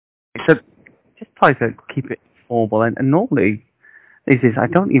So just try to keep it formal. And normally, I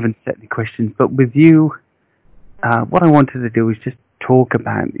don't even set the questions, but with you, what I wanted to do is just talk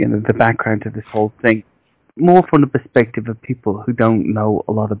about, the background to this whole thing, more from the perspective of people who don't know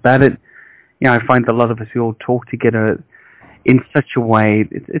a lot about it. I find a lot of us, we all talk together in such a way,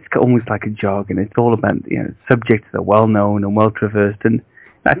 it's almost like a jargon. It's all about, subjects that are well known and well traversed, and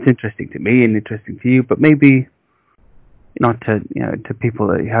that's interesting to me and interesting to you, but maybe not to, to people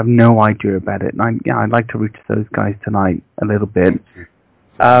that have no idea about it. And I'd like to reach those guys tonight a little bit.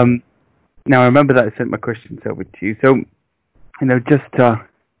 Now, I remember that I sent my questions over to you, so,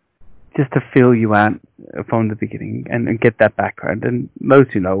 just to fill you out from the beginning and get that background, and those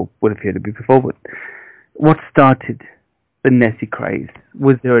who know would have heard of it before, but what started the Nessie craze?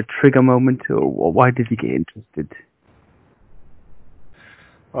 Was there a trigger moment, or why did you get interested?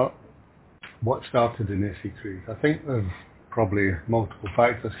 Well, what started the Nessie craze? I think there's probably multiple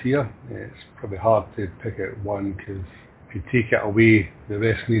factors here. It's probably hard to pick out one, because if you take it away, the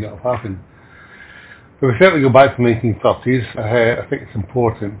rest may not have happened. But we certainly go back to the 1930s. I think it's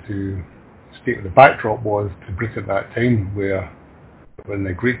important to state what the backdrop was to Britain at that time, where when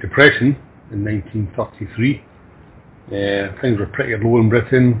the Great Depression in 1933, things were pretty low in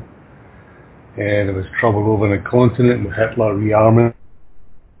Britain. There was trouble over on the continent with Hitler rearming,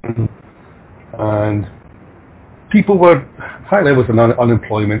 and people were high levels of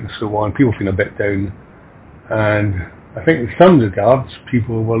unemployment and so on. People feeling a bit down, and I think in some regards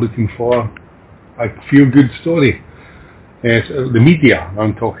people were looking for a feel-good story. So the media,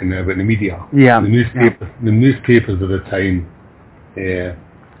 I'm talking now about the media. Yeah. The newspapers of the time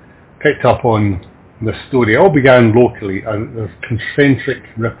picked up on the story. It all began locally, and there's concentric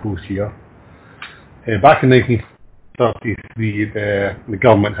ripples here. Back in 1933, the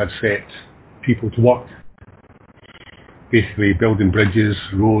government had set people to work, basically building bridges,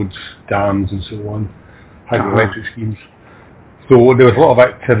 roads, dams and so on, hydroelectric schemes. So there was a lot of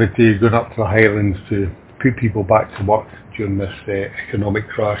activity going up to the Highlands to put people back to work during this economic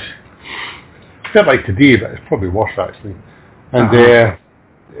crash. It's a bit like today, but it's probably worse actually. And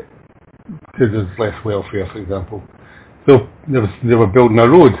there's less welfare, for example. So they were building a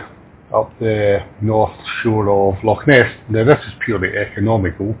road up the north shore of Loch Ness. Now this is purely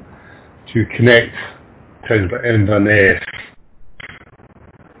economical, to connect towns like Ness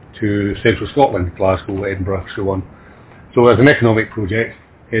to central Scotland, Glasgow, Edinburgh, so on. So as an economic project,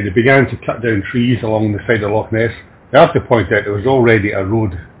 they began to cut down trees along the side of Loch Ness. I have to point out there was already a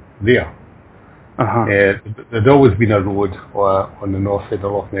road there. There'd always been a road on the north side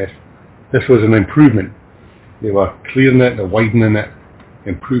of Loch Ness. This was an improvement. They were clearing it, they're widening it,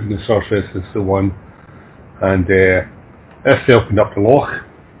 improving the surface and so on. And this opened up the Loch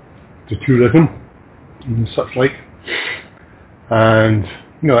to tourism and such like. And,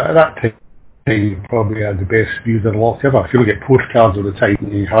 at that time, you probably had the best views of the Loch ever. If you look at postcards all the time,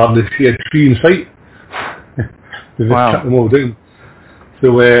 you hardly see a tree in sight. They just cut them all down.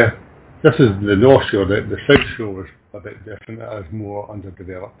 So this is the North Shore. The South Shore was a bit different. It was more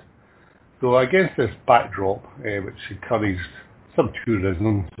underdeveloped. So against this backdrop, which encouraged some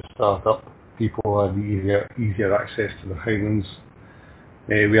tourism to start up, people had easier access to the Highlands.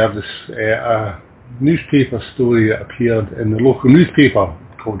 We have this newspaper story that appeared in the local newspaper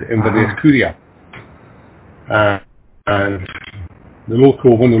called the Inverness Courier. And one of the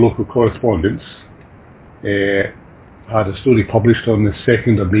local correspondents had a story published on the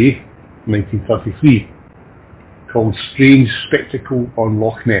 2nd of May 1933 called Strange Spectacle on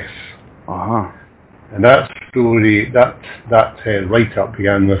Loch Ness. And that story, that write-up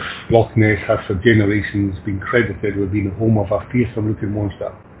began with Loch Ness has for generations been credited with being the home of a fearsome-looking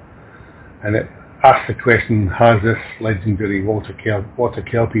monster. And it asked the question, has this legendary water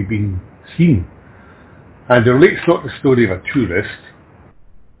kelpie been seen? And it relates not the story of a tourist,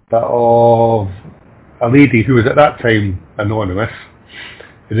 but of a lady who was at that time anonymous.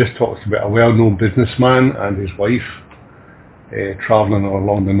 It just talks about a well-known businessman and his wife travelling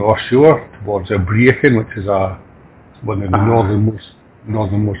along the North Shore towards Brechin, which is one of the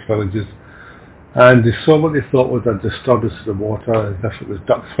northernmost villages. And they saw what they thought was a disturbance of the water, as if it was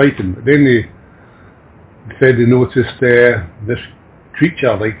ducks fighting. But then they said they noticed this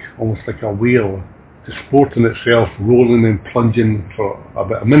creature, almost like a whale, disporting itself, rolling and plunging for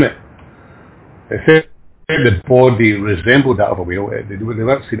about a minute. They said the body resembled that of a whale. They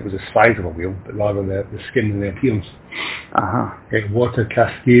weren't saying it was the size of a whale, but rather the skin and the appearance. Water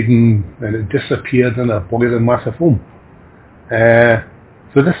cascading, and it disappeared in a boiling mass of foam.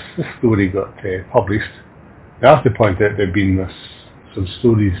 So this story got published. I have to point out there had been some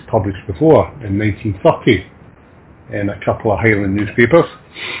stories published before in 1930 in a couple of Highland newspapers.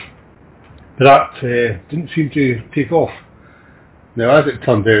 that didn't seem to take off. Now, as it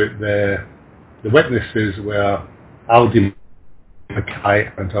turned out, the witnesses were Aldi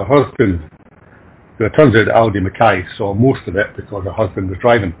Mackay and her husband. So it turns out that Aldi Mackay saw most of it because her husband was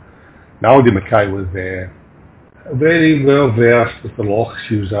driving. Now, Aldi Mackay was very well versed with the Loch.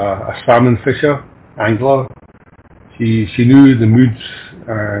 She was a salmon fisher, angler. She knew the moods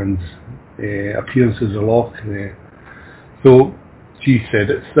and appearances of the Loch. So she said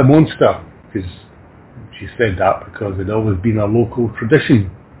it's the monster, because she said that because it had always been a local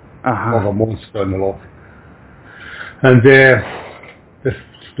tradition of a monster in the Loch. And this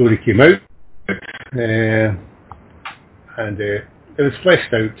story came out, and it was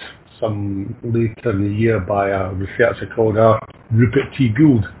fleshed out some later in the year by a researcher called Rupert T.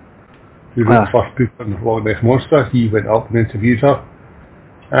 Gould, who wrote the first book on the Loch Ness Monster. He went up and interviewed her,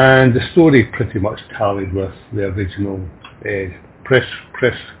 and the story pretty much tallied with the original press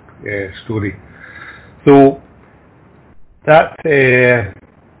story. So that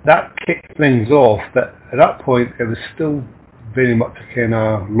kicked things off, but at that point it was still very much a kind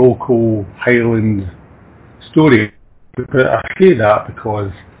of local Highland story. But I say that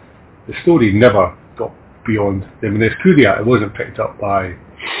because the story never got beyond the Ness Courier. It wasn't picked up by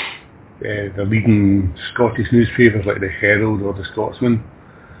the leading Scottish newspapers like the Herald or the Scotsman.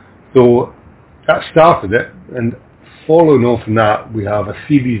 So that started it, and following on from that, we have a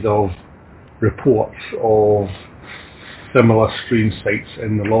series of reports of similar strange sights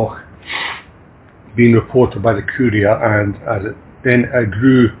in the Loch being reported by the Courier, and as it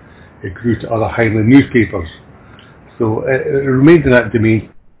grew to other Highland newspapers. So it remained in that domain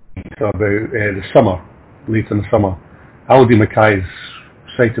for about the summer, late in the summer. Aldi Mackay's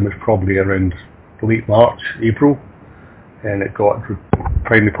sighting was probably around late March, April, and it got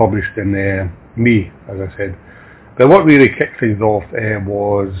finally published in May, as I said. But what really kicked things off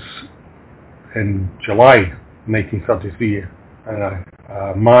was in July 1933,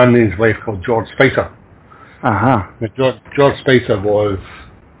 a man and his wife called George Spicer. George Spicer was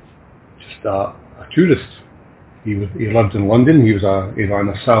just a tourist. He lived in London. He ran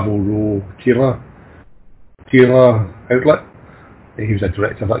a Savile Row tailor outlet. He was a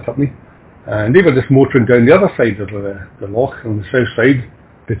director of that company, and they were just motoring down the other side of the Loch, on the south side,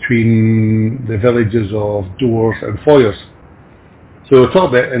 between the villages of Doors and Foyers. So a little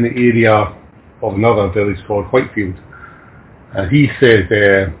bit in the area of another village called Whitefield. And he said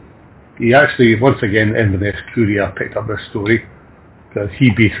he actually, once again, Inverness Courier picked up this story, because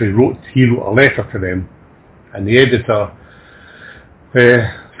he basically wrote a letter to them, and the editor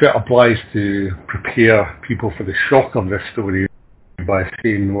felt obliged to prepare people for the shock of this story by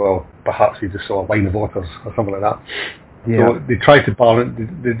saying, well, perhaps he just saw a line of otters or something like that. Yeah. So they tried to balance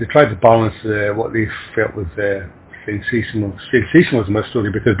what they felt was sensationalism of the story,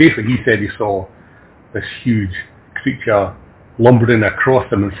 because basically he said he saw this huge creature lumbering across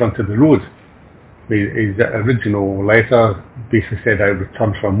them in front of the road. His original letter basically said, I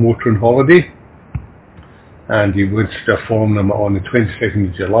returned from a motoring holiday, and he was to inform them on the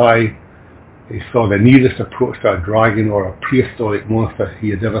 22nd of July. He saw the nearest approach to a dragon or a prehistoric monster he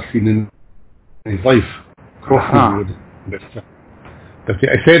had ever seen in his life crossing the road. But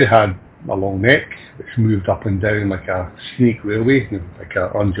I said it had a long neck which moved up and down like a scenic railway, like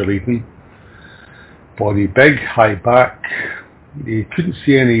a undulating body, big, high back. He couldn't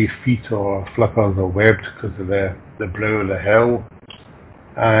see any feet or flippers or webs because of the brow of the hill,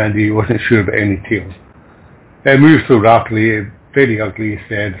 and he wasn't sure about any tail. It moved so rapidly, very ugly, he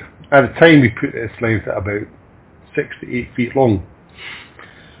said. At the time he put its length at about 6 to 8 feet long.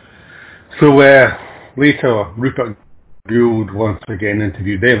 So later Rupert Gould once again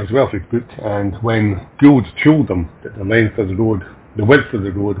interviewed them as well for his book, and when Gould told them that the width of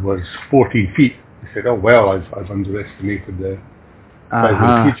the road was 14 feet, he said, oh well, I've underestimated the size of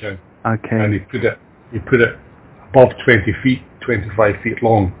the creature. Okay. And he put it above 20 feet, 25 feet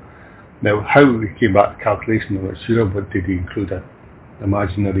long. Now how he came back to calculation, I'm not sure, but did he include an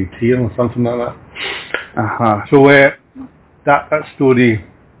imaginary tail or something like that? So that story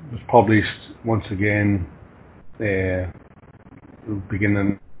was published once again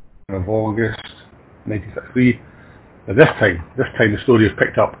beginning of August 1963. Now this time the story was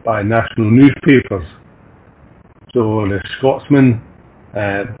picked up by national newspapers. So the Scotsman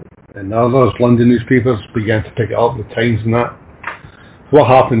and others, London newspapers, began to pick it up, the Times and that. What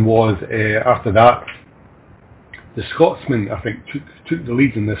happened was, after that, the Scotsman, I think, took the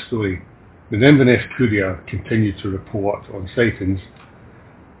lead in this story. The Inverness Courier continued to report on sightings,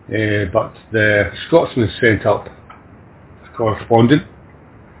 but the Scotsman sent up a correspondent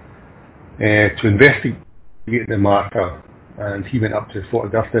to investigate the matter, and he went up to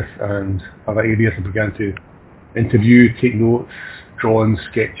photograph this and other areas and began to interview, take notes, drawings,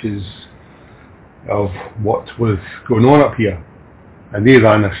 sketches of what was going on up here. And they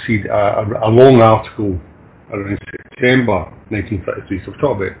ran a long article around September 1933, so we're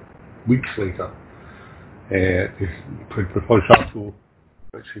talking about weeks later. They published an article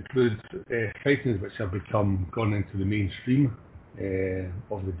which includes sightings which have gone into the mainstream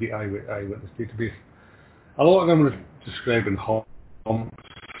of the eyewitness database. A lot of them were describing humps,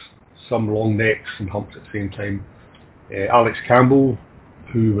 some long necks and humps at the same time. Alex Campbell,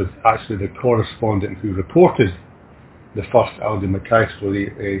 who was actually the correspondent who reported the first Aldi Mackay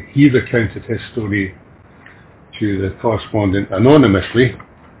story, he recounted his story to the correspondent anonymously.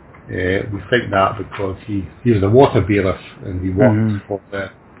 We think that because he was a water bailiff and he worked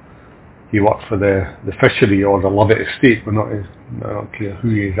for the fishery or the Lovett estate. We're not clear who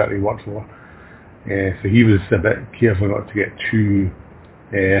he exactly worked for. So he was a bit careful not to get too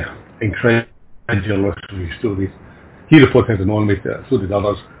incredulous with his stories. He reported anonymously, so did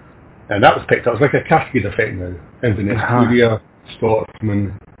others. And that was picked up. It was like a cascade effect now. Inverness Courier,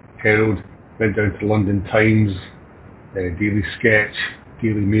 Scotsman, Herald, went down to London Times, Daily Sketch,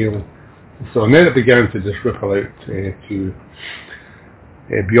 Daily Mail. So then it began to just ripple out to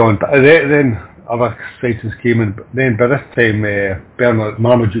beyond. But then other sightings came in. But then by this time, Bernard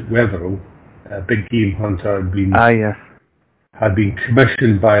Marmaduke Wetherell, a big game hunter, had been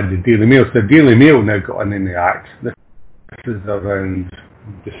commissioned by the Daily Mail. So the Daily Mail now got in the act. This is around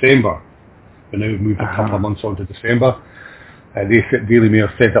December. We now moved a couple of months on to December. Daily Mail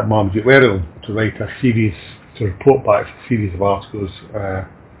set up Marmaduke Wetherell to write to report back a series of articles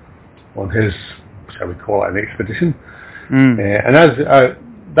on his, shall we call it, an expedition. And as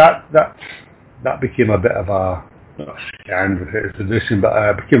that became a bit of a, not a scandal with his edition,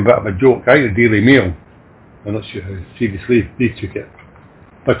 but became a bit of a joke. The Daily Mail, I'm not sure how seriously they took it,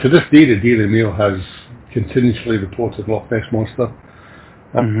 but to this day the Daily Mail has continuously reported Loch Ness Monster.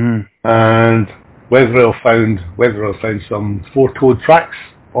 And Wetherell found some four-toed tracks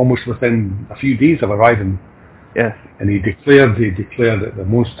almost within a few days of arriving. Yes. And he declared that the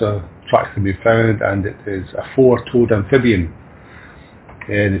monster tracks can be found, and it is a four-toed amphibian.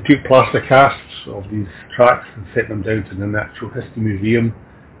 They took plaster casts of these tracks and sent them down to the Natural History Museum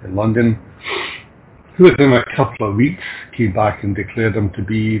in London, who within a couple of weeks came back and declared them to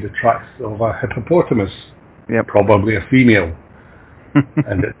be the tracks of a hippopotamus, probably a female.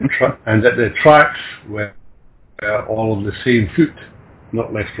 and that the tracks were all of the same foot,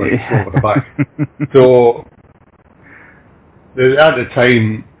 not left, right, over the back. So at the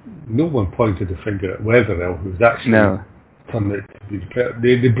time, no one pointed the finger at Wetherell, who was actually turned out to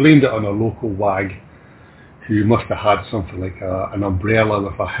be. They blamed it on a local wag who must have had something like an umbrella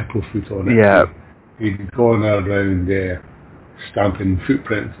with a hippo foot on it. Yeah. He'd gone around stamping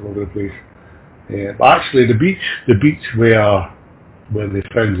footprints all over the place. But actually, the beach where they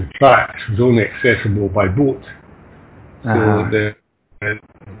found the tracks was only accessible by boat. So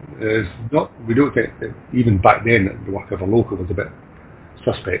we don't think that even back then the work of a local was a bit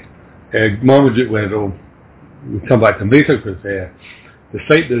suspect. Marmaduke Wetherell, we'll come back to them later, because the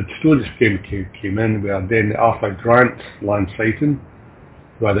site that the stories came in were then the Arthur Grant land sighting,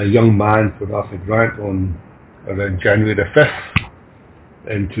 where a young man called Arthur Grant on around January the 5th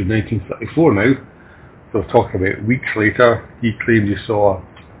into 1934 now. So we're talking about weeks later, he claimed he saw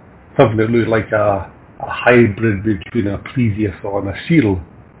something that looked like a hybrid between a plesiosaur and a seal.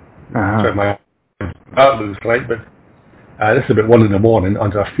 That looks right, but this is about 1 a.m.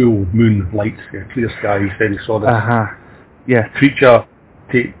 under a full moon light, clear sky. He said he saw this creature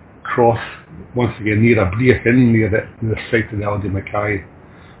take cross once again near a Breachin, near the site of the Aldi Mackay.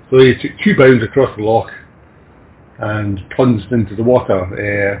 So he took 2 bounds across the loch and plunged into the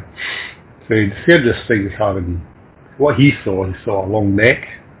water. So he described this thing as having, what he saw a long neck,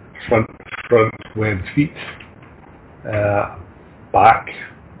 front webbed feet, back,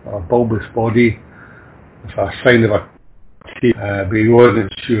 a bulbous body, with a sign of a tail, but he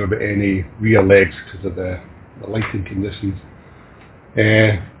wasn't sure about any rear legs because of the lighting conditions.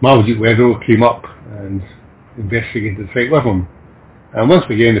 Marmaduke Wetherell came up and investigated the site with him, and once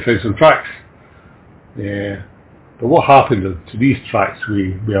again they found some tracks. But what happened to these tracks,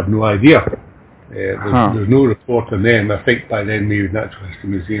 we have no idea. There's no report on them. I think by then maybe the Natural History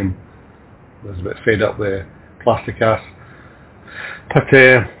Museum was a bit fed up with plastic casts. But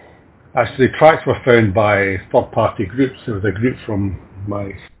actually tracks were found by third-party groups. There was a group from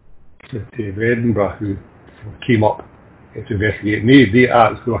my city of Edinburgh who came up to investigate. And they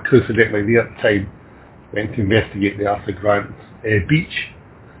who were coincidentally there at the time, went to investigate the Arthur Grant beach.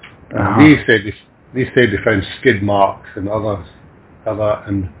 And they said they said they found skid marks and other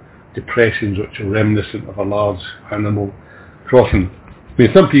and depressions which are reminiscent of a large animal crossing. I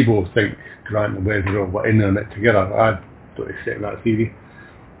mean, some people think Grant and Wetherill were in on it together. I don't accept that theory,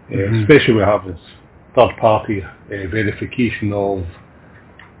 especially when we have this third-party verification of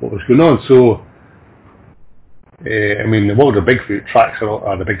what was going on. So, I mean, the world of Bigfoot, tracks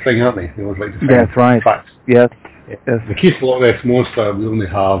are the big thing, aren't they? They always like to find that's right. tracks. Yes. The case of Loch Ness Monster, we only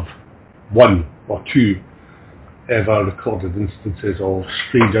have one or two ever recorded instances of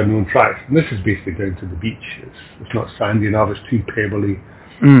strange unknown tracks. And this is basically down to the beach. It's not sandy enough, it's too pebbly.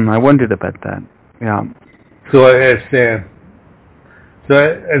 I wondered about that. Yeah. So and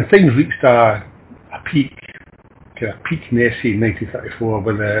things reached a peak, kind of peak Nessie in 1934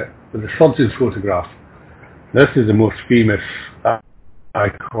 with the surgeon's photograph. This is the most famous,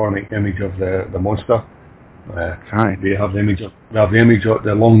 iconic image of the monster. Right. They have the image of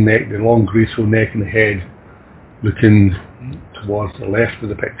the long neck, the long graceful neck and the head looking towards the left of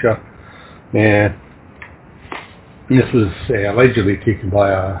the picture. This was allegedly taken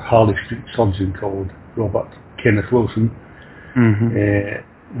by a Harley Street surgeon called Robert Kenneth Wilson.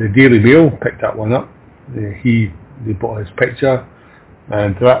 The Daily Mail picked that one up. They bought his picture,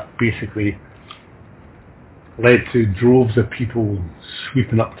 and that basically led to droves of people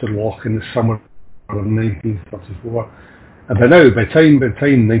sweeping up to the Loch in the summer of 1934. And by the time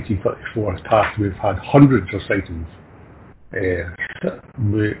 1934 has passed, we've had hundreds of sightings.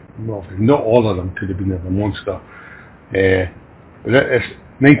 Well, not all of them could have been of the monster. But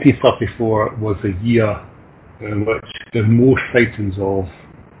 1934 was the year in which the most sightings of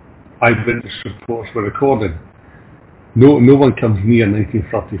eyewitness reports were recorded. No one comes near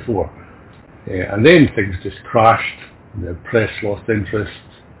 1934. And then things just crashed. The press lost interest.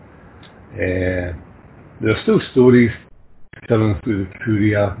 There are still stories coming through the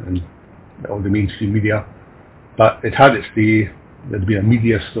Courier and all the mainstream media, but it had its day. There'd been a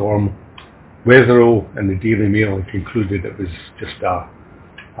media storm. Wetherill and the Daily Mail concluded it was just a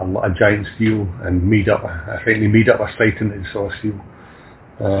giant seal and I think they made up a sighting that they saw a seal.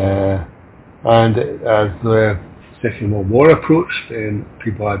 And as the Second World War approached, and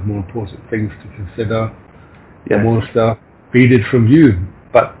people had more important things to consider, the monster faded from view.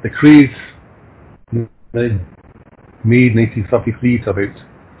 But the craze made 1933 to about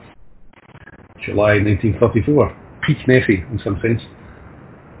July 1934. Peak Nessie in some sense.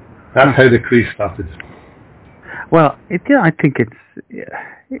 That's how the craze started. Well, I think it's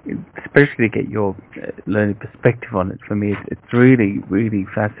especially to get your learning perspective on it. For me, it's really, really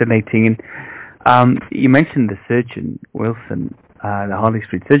fascinating. And you mentioned the surgeon Wilson, the Harley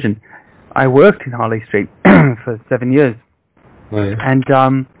Street surgeon. I worked in Harley Street for 7 years, and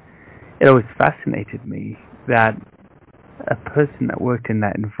it always fascinated me that a person that worked in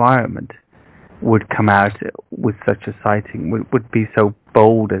that environment would come out with such a sighting, would be so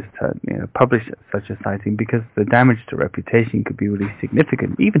bold as to publish such a sighting, because the damage to reputation could be really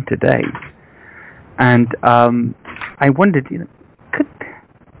significant, even today. And I wondered,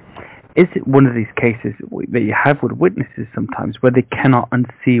 is it one of these cases that you have with witnesses sometimes where they cannot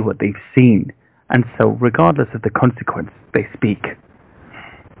unsee what they've seen, and so regardless of the consequence, they speak?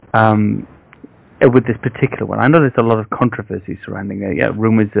 With this particular one, I know there's a lot of controversy surrounding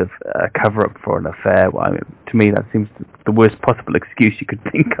rumours of a cover-up for an affair. Well, to me, that seems the worst possible excuse you could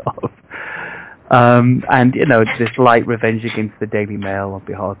think of. And this light revenge against the Daily Mail on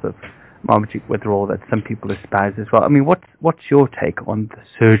behalf of Marmaduke Wetherill that some people espouse as well. I mean, what's your take on the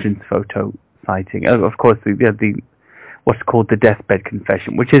surgeon's photo sighting? Of course, the what's called the deathbed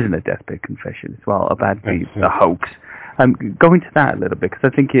confession, which isn't a deathbed confession as well, about the hoax. Go into that a little bit,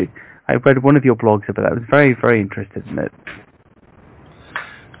 because I think I read one of your blogs about that. I was very, very interested in it.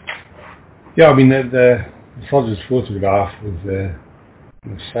 Yeah, I mean, the surgeon's photograph was the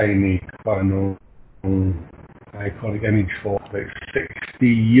shiny, iconic image for about 60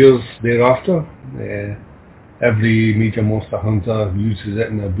 years thereafter. Every major monster hunter uses it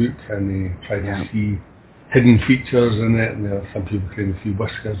in their book, and they try to see hidden features in it. And there are some people claim a few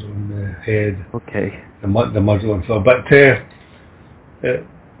whiskers on the head, the muzzle and so on. But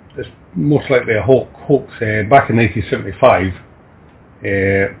it's most likely a hoax. Back in 1975,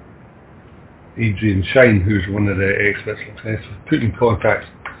 Adrian Shine, who's one of the experts at Ness, was put in contact,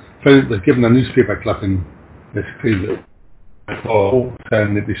 was given a newspaper clipping that claimed that it was a hoax,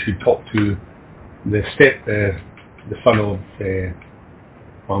 and that they should talk to the son of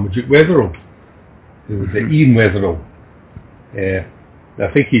Marmaduke Wetherill, who was Ian Wetherill. I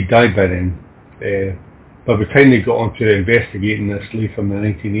think he died by then. By the time they got on to investigating this later in the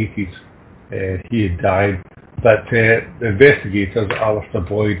 1980s, he had died. But the investigators, Alistair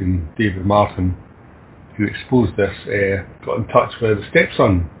Boyd and David Martin, who exposed this, got in touch with the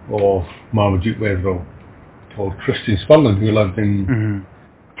stepson of Marmaduke Wetherell, called Christian Spurlin, who lived in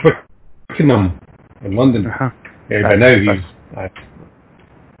Twickenham in London. By now he's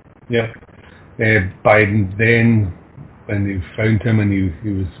by then, when they found him and he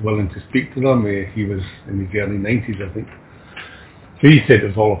was willing to speak to them, he was in his early 90s, I think. So he said it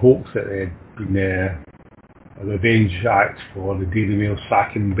was all a hoax, that there had been a revenge act for the Daily Mail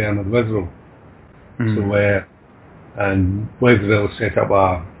sacking Bernard Wetherell. So, and Wetherell set up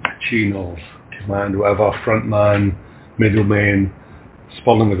a chain of command, whatever, front man, middleman.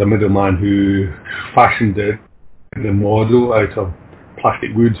 Spurlin was a middleman who fashioned the model out of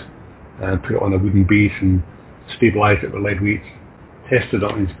plastic wood and put it on a wooden base and stabilised it with lead weights, tested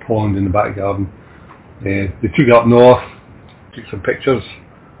it in his pond in the back garden. They took it up north, took some pictures,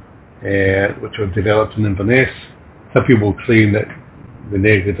 which were developed in Inverness. Some people claim that the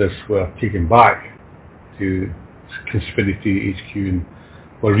negatives were taken back to Conspiracy HQ and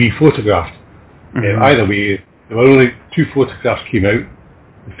were re-photographed. Either way, there were only two photographs came out,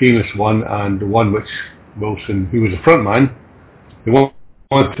 the famous one and the one which Wilson, who was the front man, they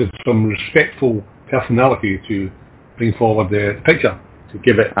wanted some respectful personality to bring forward the picture, to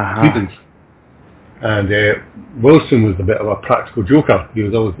give it credence. And Wilson was a bit of a practical joker. He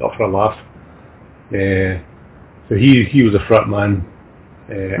was always up for a laugh. So he was a front man.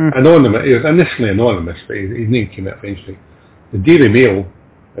 Anonymous. He was initially anonymous, but his name came out eventually. The Daily Mail,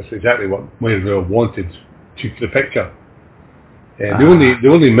 that's exactly what Wetherell wanted, took the picture. The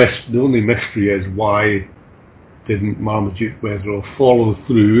only mystery is, why didn't Marmaduke Wetherell follow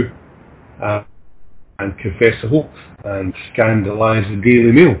through and confess the hoax and scandalise the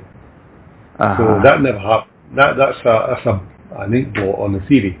Daily Mail? So that never happened. That's an ink blot on the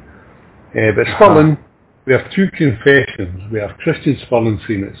theory. But Spurlin, we have two confessions. We have Christian Spurlin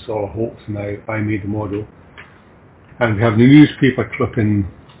saying it's all a hoax and I made the model. And we have the newspaper clipping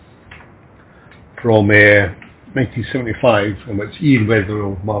from 1975 in which Ian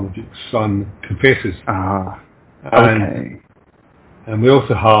Wetherell, Marmaduke's son, confesses. And we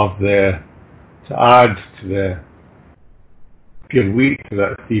also have to add to give weight to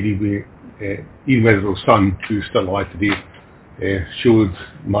that theory, Ian Wetherell's son, who's still alive today, showed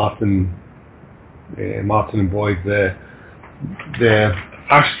Martin and Boyd the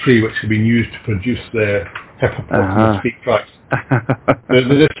ashtray which had been used to produce the hippopotamus fake tracks.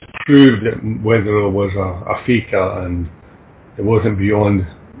 This proved that Wetherell was a faker, and it wasn't beyond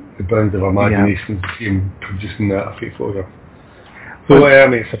the bounds of imagination to see him producing a fake photograph. So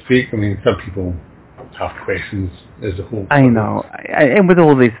it's a fake. I mean, some people have questions as a whole. I know, and with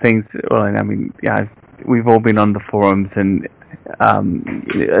all these things, well, I mean, we've all been on the forums, and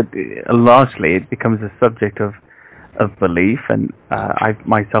largely it becomes a subject of belief, and I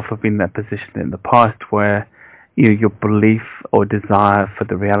myself have been in that position in the past where your belief or desire for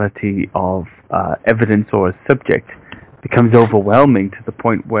the reality of evidence or a subject becomes overwhelming to the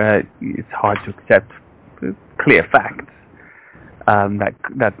point where it's hard to accept clear facts that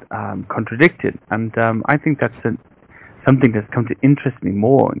contradict it. And I think that's something that's come to interest me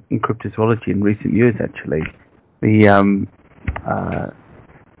more in cryptozoology in recent years, actually. The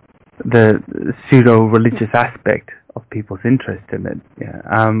pseudo-religious aspect of people's interest in it,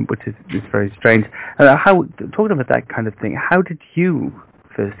 which is very strange. Talking about that kind of thing, how did you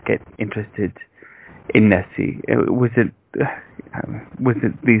first get interested in Nessie? Was it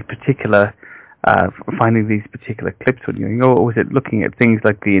these particular finding these particular clips on you, or was it looking at things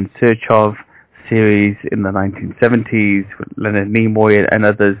like the In Search Of series in the 1970s with Leonard Nimoy and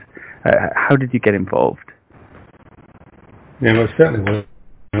others? How did you get involved? Yeah, well, certainly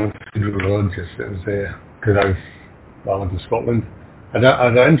wasn't religious. It was because I lived in Scotland. I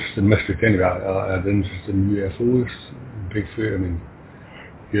had an interest in mystery anyway. I had an interest in UFOs, Bigfoot. I mean,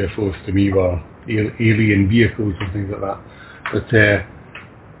 UFOs to me were alien vehicles and things like that. But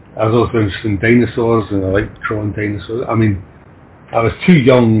I was also interested in dinosaurs, and I liked drawing dinosaurs. I mean, I was too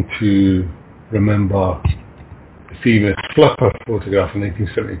young to remember the famous Flipper photograph in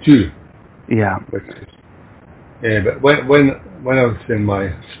 1972. Yeah. But when I was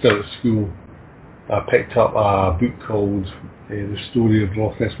still at school, I picked up a book called The Story of the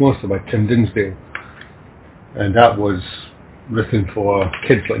Loch Ness Monster by Tim Dinsdale, and that was written for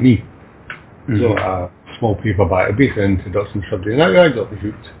kids like me. So a small paperback, basically an introduction to something, and I got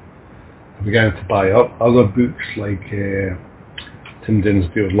hooked. I began to buy up other books like Tim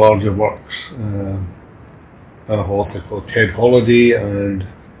Dinsdale's larger works, an author called Ted Holliday, and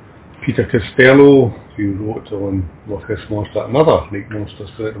Peter Costello, who wrote on Loch Ness Monster and other lake monsters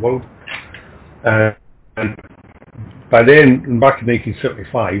throughout the world. And by then, back in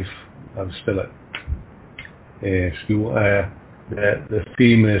 1975, I was still at school. The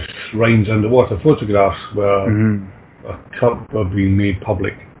famous Rhine's underwater photographs were being made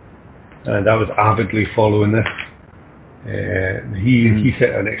public, and I was avidly following this. He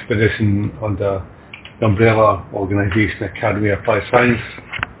set an expedition under the umbrella organisation Academy of Applied Science,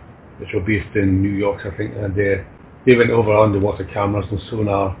 which were based in New York, I think, and they went over underwater cameras and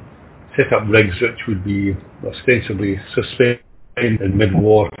sonar, set up rigs which would be ostensibly suspended in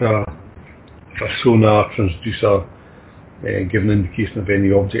mid-water, a sonar transducer giving indication of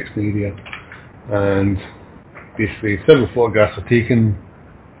any objects in the area. And basically several photographs are taken,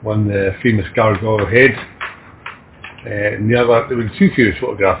 one the famous Gargoyle Head, and the other, there were two famous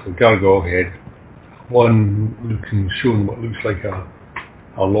photographs of Gargoyle Head, one showing what looks like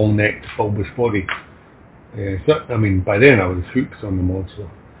a long-necked bulbous body. By then I was hooked on the monster.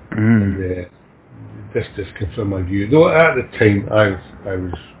 And this just confirmed my view. Though at the time I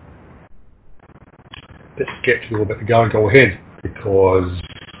was a bit sceptical about the Gargoyle Head, because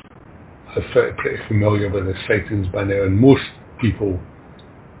I felt pretty familiar with the sightings by now, and most people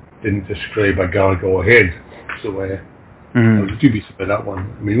didn't describe a Gargoyle Head. So I was dubious about that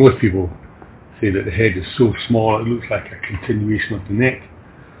one. I mean, most people say that the head is so small it looks like a continuation of the neck.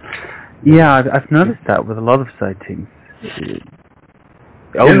 Yeah, I've noticed that with a lot of sightings.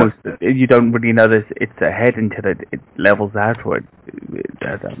 Almost, you don't really know that it's a head until it levels out, or it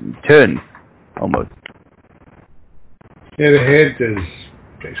turns, almost. Yeah, the head is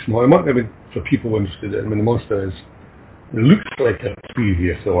pretty small. For people interested, the monster it looks like a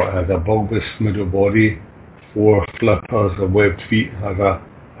plesiosaur. It has a bulbous middle body, 4 flippers of webbed feet, has a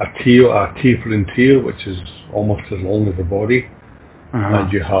tapering tail, which is almost as long as the body.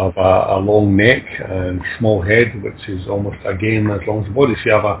 And you have a long neck and small head, which is almost again as long as the body. So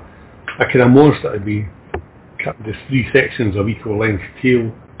you have a kind of monster that would be cut into 3 sections of equal length: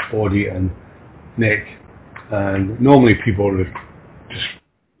 tail, body and neck. And normally people would just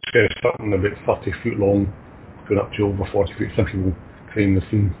say something about 30 foot long, going up to over 40 feet. Some people claim they've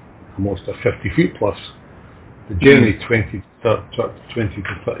seen a monster 50 feet plus, but generally 20 to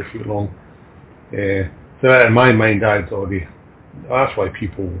 30 feet long. So in my mind I'd already, that's why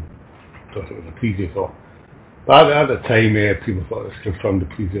people thought it was a plesiosaur. But at the time, people thought this confirmed the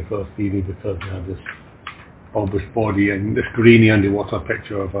plesiosaur theory, because they had this bulbous body and this grainy underwater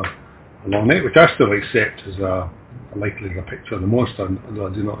picture of a long neck, which I still accept as likely a picture of the monster, although I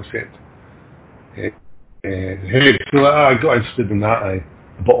do not accept the head. So I got interested in that. I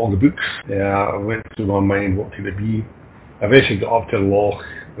bought all the books. I went through my mind, what could it be? I eventually got up to Loch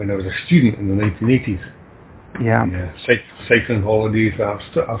when I was a student in the 1980s. Yeah. Cycling holidays. I've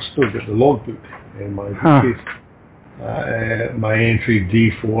still got the logbook in my bookcase. My entry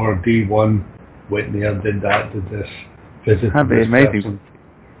D4, D1, went there, did that, did this, visited That'd be this amazing. person.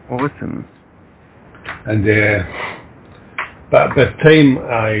 Awesome. And but by the time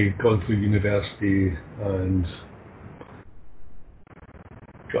I got through university and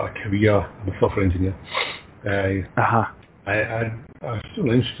got a career, I'm a software engineer. I was still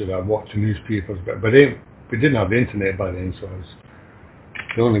interested. I watched the newspapers, but then we didn't have the internet by then, so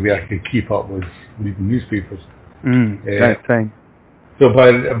the only way I could keep up was reading newspapers. That's thing. So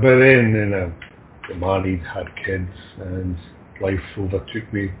by then, got married, had kids, and life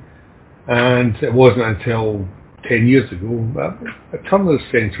overtook me. And it wasn't until 10 years ago, at the turn of the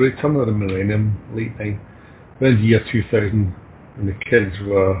century, turn of the millennium, late 90s, around the year 2000, when the kids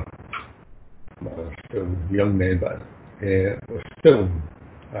were still young then, but I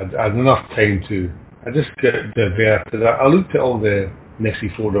had enough time to, I just got diverted. I looked at all the Nessie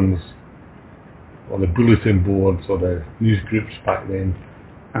forums, or the bulletin boards, or the news groups back then.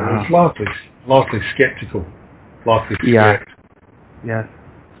 And it was largely sceptical, largely skeptical. Yes.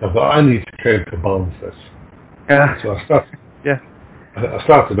 So I thought, I need to counterbalance this. So I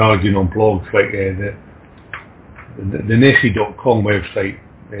started arguing on blogs like the Nessie.com website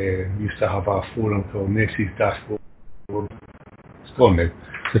used to have a forum called Nessie's Dashboard. It's gone now.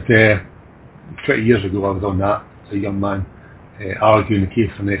 But 20 years ago I was on that as a young man, arguing the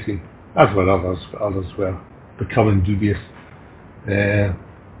case for Nessie, as were others. Others were becoming dubious.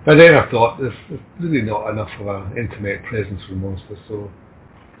 But then I thought there's really not enough of an internet presence for the monster, so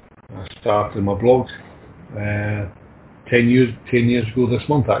I started my blog 10 years ago this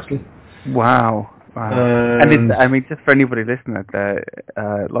month, actually. Wow. And it's, just for anybody listening at the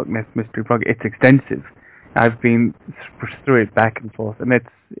Loch Ness Mystery Blog, it's extensive. I've been through it back and forth, and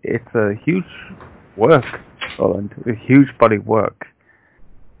it's a huge work, Roland, a huge body of work.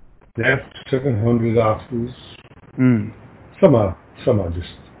 Yeah, 700 articles. Some are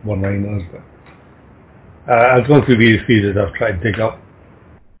just one-liners, but I've gone through these phases. I've tried to dig up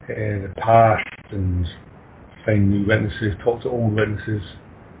the past and find new witnesses, talk to old witnesses,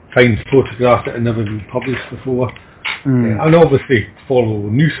 find photographs that have never been published before, and obviously follow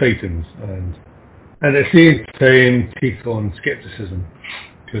new sightings, and at the same time take on skepticism,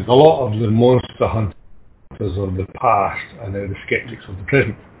 because a lot of the monster hunters of the past are now the skeptics of the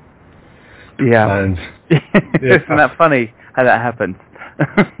present. Yeah. And isn't that funny how that happens?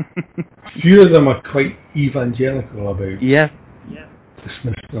 A few of them are quite evangelical about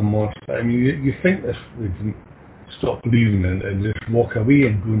dismiss the monster. I mean, you think this would stop believing and just walk away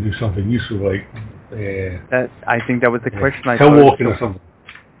and go and do something useful, like I think that was the question I hill walking or something.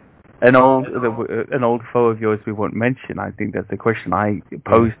 An old foe of yours we won't mention. I think that's the question I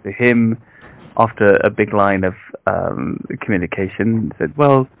posed to him after a big line of communication. Said,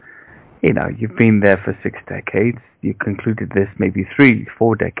 well, you know, you've been there for 6 decades. You concluded this maybe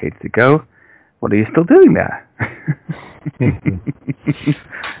 3-4 decades ago. What are you still doing there?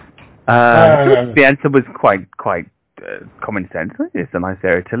 The answer was quite common sense. It's a nice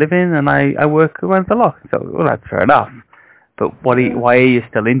area to live in, and I work around the Loch, so well, that's fair enough. But why are you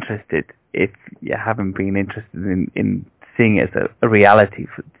still interested if you haven't been interested in seeing it as a reality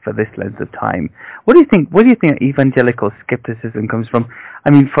for this length of time? What do you think? Where do you think evangelical skepticism comes from?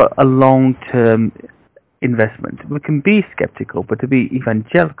 I mean, for a long-term investment, we can be skeptical, but to be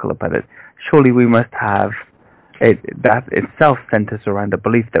evangelical about it, surely we must have it. That itself centers around a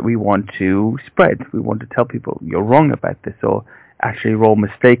belief that we want to spread. We want to tell people you're wrong about this, or actually you're all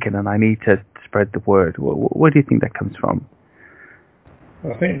mistaken, and I need to spread the word. Where do you think that comes from?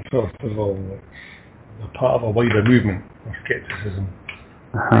 I think, first of all, it's a part of a wider movement of skepticism.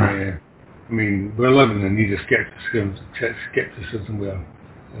 I mean, we're living in the need of skepticism where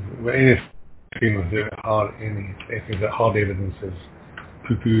anything without hard evidence is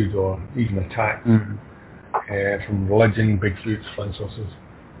poo-pooed or even attacked, from religion, Bigfoots, flying saucers.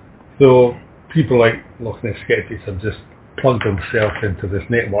 So people like Loch Ness skeptics have just plugged themselves into this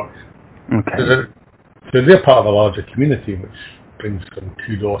network. So they're part of a larger community, which brings some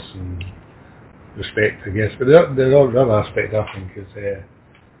kudos and respect, I guess. But the other aspect, I think, is it's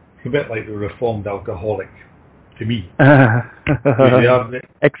a bit like the reformed alcoholic to me. You have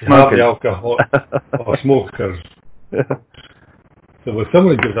the alcohol or smokers. So when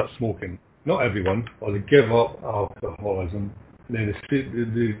someone gives up smoking, not everyone, or they give up alcoholism, then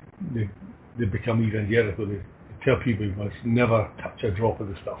they become evangelical. They tell people you must never touch a drop of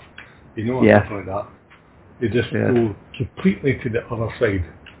the stuff. You know, something like that. They just go completely to the other side.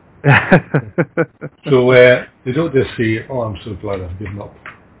 So they don't just say, "Oh, I'm so glad I've given up."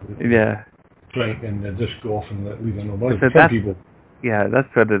 Drink, and they just go off and leave no money. So some people. Yeah,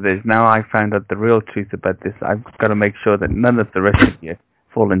 that's what it is. Now I found out the real truth about this. I've got to make sure that none of the rest of you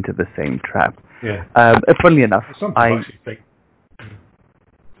fall into the same trap. Yeah. Funnily enough, some people actually think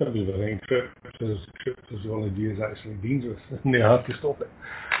some people think cryptozoology is actually dangerous, and they have to stop it.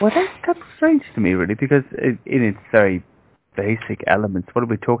 Well, that's kind of strange to me, really, because in its very basic elements, what are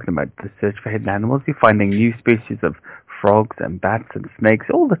we talking about? The search for hidden animals. You're finding new species of frogs and bats and snakes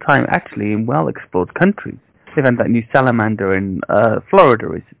all the time, actually, in well-explored countries. They found that new salamander in Florida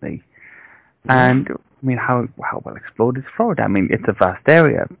recently. And, I mean, how well explored is Florida? I mean, it's a vast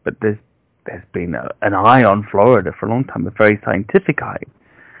area, but there's been an eye on Florida for a long time, a very scientific eye.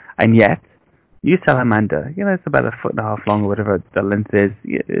 And yet, new salamander, you know, it's about 1.5 feet long or whatever the length is.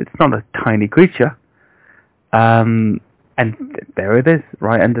 It's not a tiny creature. And there it is,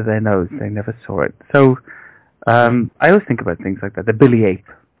 right under their nose. They never saw it. So, I always think about things like that. The billy ape.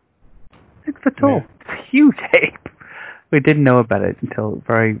 6 foot tall. It's a huge ape. We didn't know about it until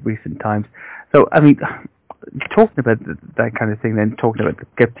very recent times. So, I mean, talking about that kind of thing, then talking about the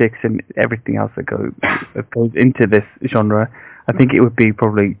skeptics and everything else that goes into this genre, I think it would be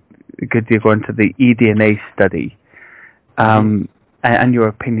probably good to go into the eDNA study and your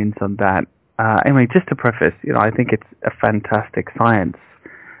opinions on that. Anyway, just to preface, you know, I think it's a fantastic science,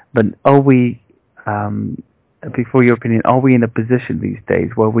 but are we, before your opinion, are we in a position these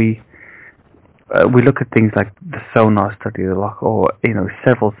days where we look at things like the sonar study of the Loch, or, you know,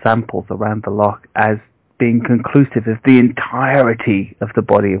 several samples around the Loch as being conclusive of the entirety of the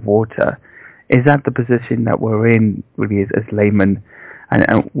body of water? Is that the position that we're in, really, as laymen?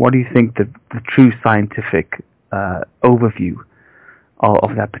 And what do you think the true scientific overview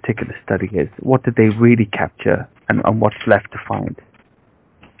of that particular study is? What did they really capture, and what's left to find?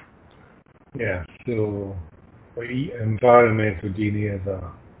 Yeah, so environmental DNA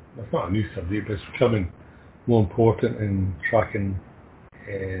it's not a new subject, but it's becoming more important in tracking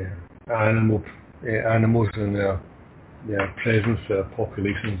animals and their presence, their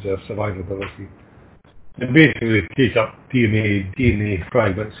populations, their survivability. They basically take up DNA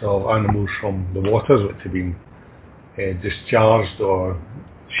fragments of animals from the waters which have been discharged or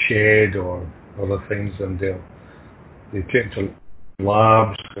shed or other things, and they take them to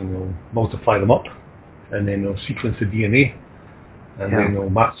labs and they'll multiply them up, and then they'll sequence the DNA, and then they'll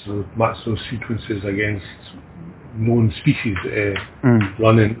match those sequences against known species. They're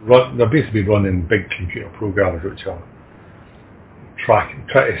basically running big computer programs which are try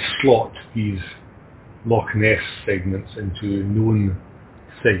to slot these Loch Ness segments into known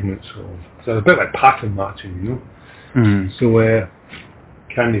segments of. So it's a bit like pattern matching, So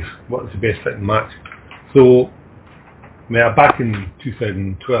what's the best fit and match? So back in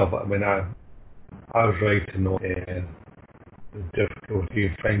 2012, when I was writing on the difficulty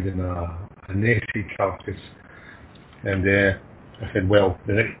of finding a Nessie carcass, and I said, well,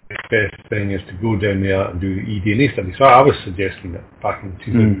 the next best thing is to go down there and do the eDNA study. So I was suggesting that back in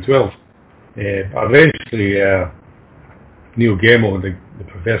 2012. Eventually, Neil Gemmell, the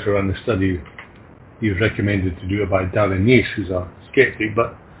professor on the study, he was recommended to do it by Darren Ness, who's a skeptic,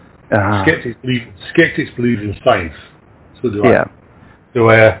 but skeptics believe in science. So do I. So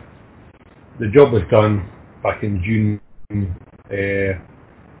the job was done back in June a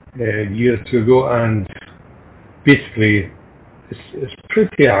year or two ago, and basically it's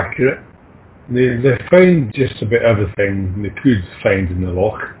pretty accurate. They found just about everything they could find in the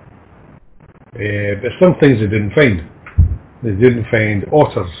Loch, but some things they didn't find. They didn't find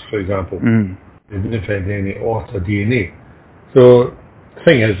otters, for example. They didn't find any otter DNA. So the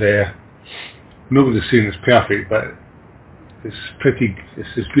thing is, nobody's saying it's perfect, but it's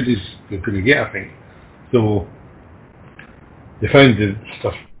as good as you're going to get, I think. So they found the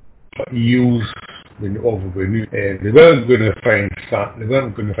stuff like eels. They weren't going to find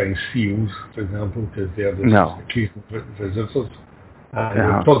seals, for example, because they're just occasional visitors.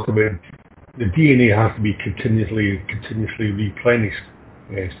 And we talked about the DNA has to be continuously replenished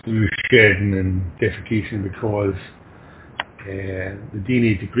through shedding and defecation, because the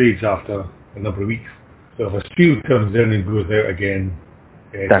DNA degrades after a number of weeks. So if a seal comes in and goes out again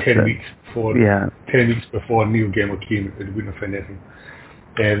 10 weeks before Neil Gemmell came, it wouldn't have found anything.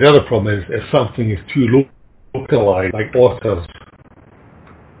 The other problem is if something is too localized, like otters,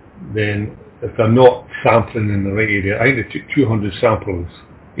 then if they're not sampling in the right area, I think they took 200 samples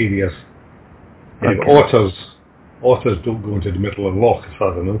areas. Otters don't go into the middle of the loch, as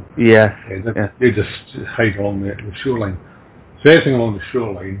far as I know. They just hide along the shoreline. So anything along the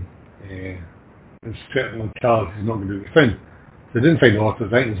shoreline, in certain localities is not going to be found. They didn't find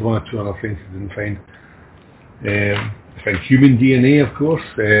otters. I think there's one or two other things they didn't find. They found human DNA, of course,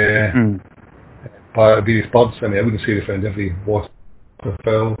 by various birds. I mean, I wouldn't say they found every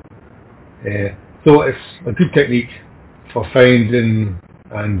waterfowl. So it's a good technique for finding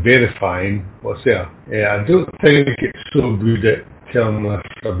and verifying what's there. I don't think it's so good at telling us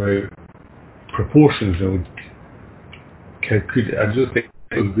about proportions. I don't think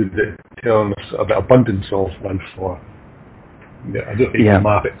it's good at telling us about abundance of life. I don't think you can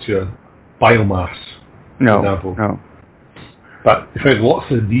map it to a biomass, for example. No. But they found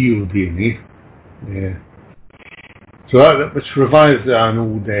lots of eel DNA. So which revives an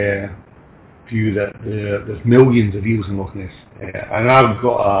old view that there's millions of eels in Loch Ness. And I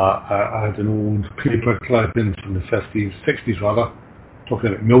had an old paper clipping from the 50s, 60s rather, talking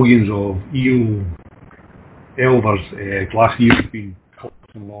about millions of elvers, glass eels being caught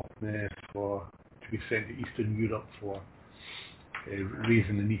in Loch Ness to be sent to Eastern Europe for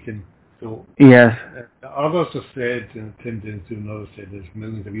raising and eating. So others have said, and Tim Dinsu and others said, there's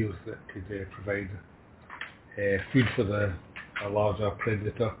millions of eels that could provide food for a larger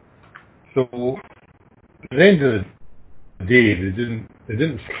predator. So at the end of the day, they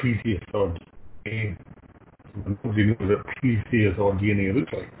didn't plesiosaur or DNA. Nobody knows what plesiosaur or DNA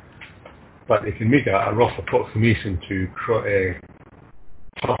looks like, but they can make a rough approximation to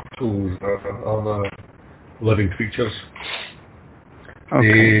turtles or other living creatures.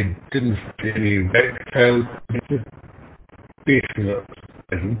 They didn't find any reptiles,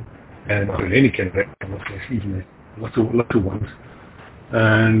 and not any kind of reptiles, even little ones.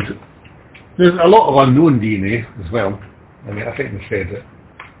 And there's a lot of unknown DNA as well. I mean, I think they said that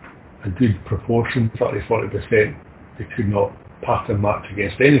a good proportion, 30-40%, they could not pattern match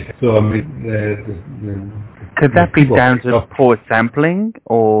against anything. So I mean, could that be down to poor sampling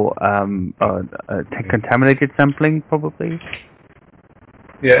or contaminated sampling, probably?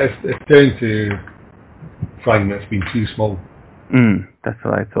 Yeah, it's down to fragments being too small. That's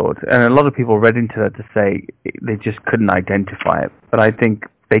what I thought. And a lot of people read into that to say they just couldn't identify it. But I think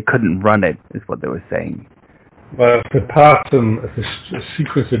they couldn't run it, is what they were saying. Well, if the pattern, if the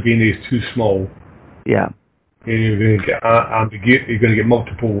sequence of DNA is too small, you're going to get ambiguity. You're going to get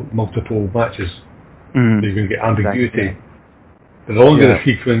multiple matches. So you're going to get ambiguity. Exactly. The longer the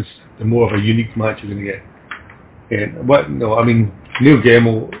sequence, the more of a unique match you're going to get. And Neil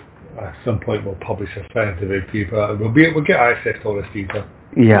Gaiman at some point will publish a scientific paper. We'll get access to all this data.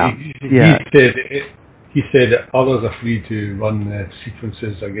 Yeah. He said that others are free to run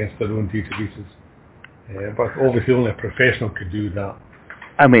sequences against their own databases. But obviously only a professional could do that.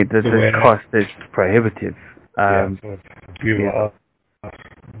 I mean, the cost is prohibitive.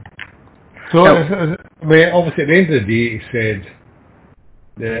 So, obviously at the end of the day, he said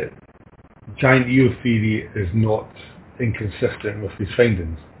that giant eel theory is not inconsistent with his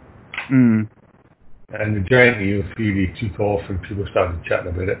findings. And the giant eel theory took off and people started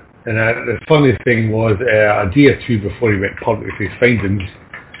chatting about it. And the funny thing was, a day or two before he went public with his findings,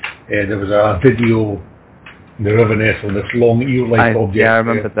 there was a video in the River Ness on this long eel-like object. Yeah, I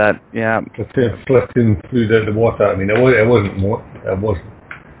remember that. Yeah, flitting through the water. I mean, it wasn't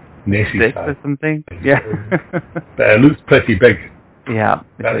Ness's or something. Yeah, but it looks pretty big. Yeah,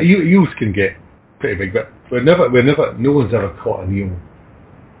 eels can get pretty big, but no one's ever caught an eel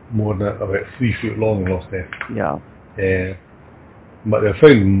more than about 3 foot long in Loch Ness. Yeah. But they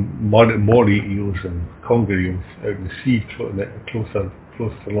found moray eels and conger eels out in the sea, close to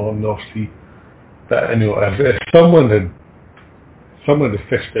the North Sea. But if someone had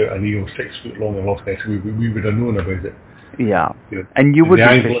fished out an eel 6 foot long in Loch Ness, we would have known about it. Yeah, and you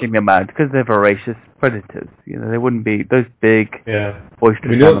wouldn't be fishing them out because they're voracious predators. They wouldn't be those big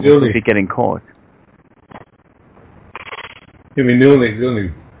boisterous animals would be getting caught. The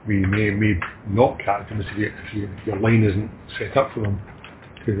only we may not catch them if your line isn't set up for them.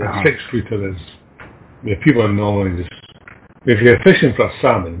 Because a 6 footer is, people are normally just, if you're fishing for a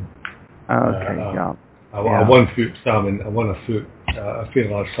salmon, a 1 foot salmon, a fairly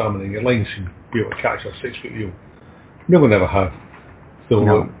large salmon, and your line should be able to catch a 6 foot eel. No one ever have.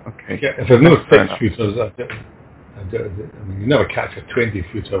 So if there's no 6 footers, you never catch a 20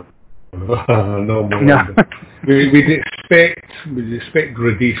 footer. No. We'd expect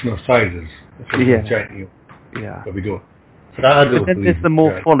gradation of sizes if it's a giant eel. Yeah. But we don't. But then there's the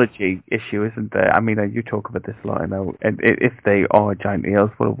morphology issue, isn't there? I mean, you talk about this a lot, I know. If they are giant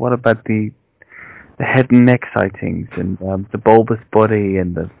eels, well, what about the head and neck sightings and the bulbous body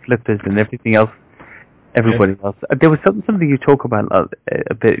and the flippers and everything else? Everybody else. There was something you talk about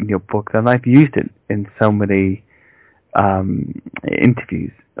a bit in your book, and I've used it in so many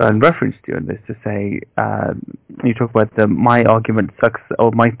interviews and reference to in this to say you talk about my argument sucks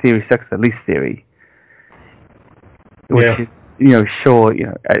or my theory sucks the least theory, which is sure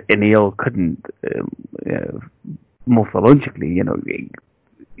an eel couldn't morphologically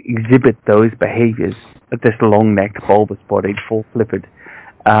exhibit those behaviors. This long-necked, bulbous-bodied, full-flippered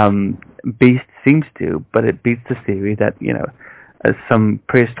beast seems to, but it beats the theory that some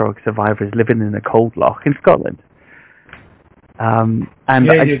prehistoric survivors living in a cold loch in Scotland. I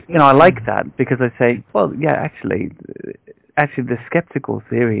like that because I say, well, actually, the skeptical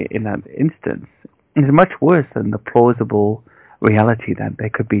theory in that instance is much worse than the plausible reality that there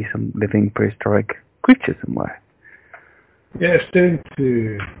could be some living prehistoric creature somewhere. Yeah, it's down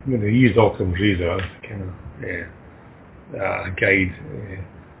to use Occam's razor as kind of guide.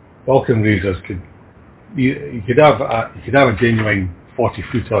 Occam's razors you could have a genuine 40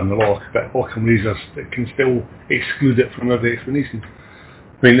 footer on the Loch, but Occam razors that can still exclude it from other explanations.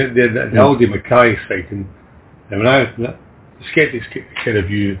 I mean, the Aldi Mackay sighting, the skeptics kind of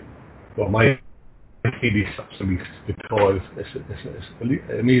view, well, my theory sucks the least because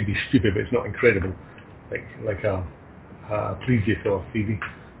it may be stupid, but it's not incredible, like a plesiosaur theory.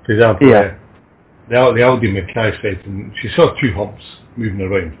 For example, the Aldi Mackay sighting, she saw 2 humps moving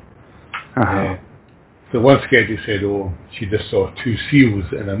around. So one skeptic said, she just saw 2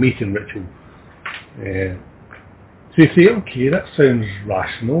 seals in a mating ritual. So you say, okay, that sounds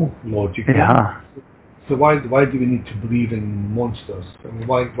rational, logical. Yeah. So why do we need to believe in monsters? I mean,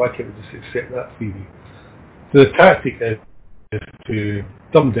 why can't we just accept that theory? So the tactic is to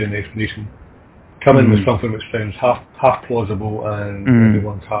dumb down the explanation, come in with something which sounds half plausible and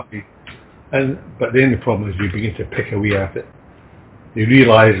everyone's happy. But then the problem is you begin to pick away at it. They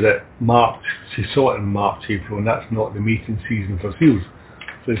realise that she saw it in March, April, and that's not the mating season for seals,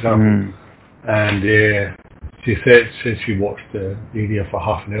 for example. And she said since she watched the area for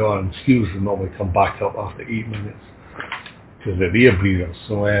half an hour, and seals will normally come back up after 8 minutes because they're air breathers.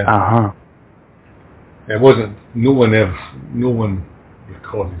 So it wasn't. No one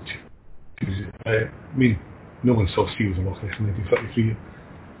recorded. No one saw seals in Loch Ness in 1933.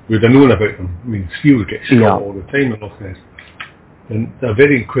 We'd have known about them. I mean, seals get shot all the time in Loch Ness. And they're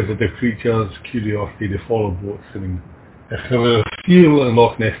very inquisitive creatures, curiosity, they follow boats. I mean, if there was a seal in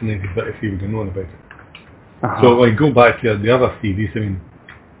Loch Ness in 1933, we would have known about it. So like go back to the other theories. I mean,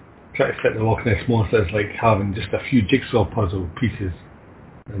 try to fit the Loch Ness Monster is like having just a few jigsaw puzzle pieces,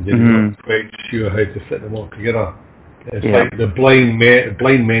 and you're not quite sure how to fit them all together. It's like the blind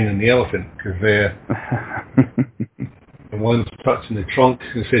men and the elephant, because the one's touching the trunk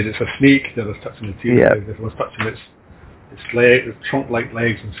and says it's a snake, the other's touching the tail, the other's touching its leg, its trunk-like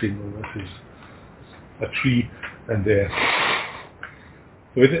legs, and saying, "No, this is a tree." And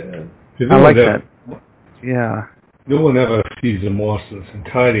I like that. Yeah. No one ever sees the monster its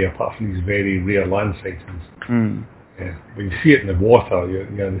entirety apart from these very rare land sightings. Yeah. When you see it in the water,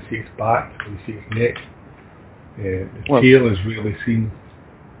 you see its back, you see its neck. The tail is really seen.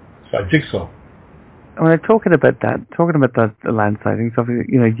 It's like a jigsaw. When talking about the land sightings,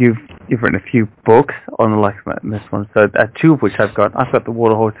 obviously, you've written a few books on the Loch Ness one. So two of which I've got the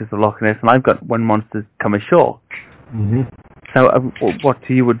Water Horses of Loch Ness, and I've got When Monsters Come Ashore. Mm-hmm. So what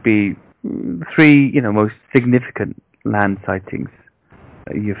to you would be three, most significant land sightings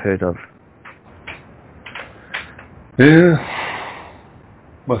that you've heard of?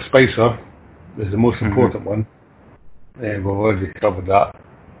 Well, Spicer is the most important one. We've already covered that.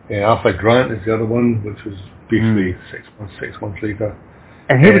 Arthur Grant is the other one, which was basically 6 months later.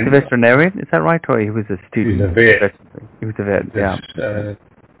 And he was a veterinarian, is that right? Or he was a student? He was a vet. He was a vet, yeah.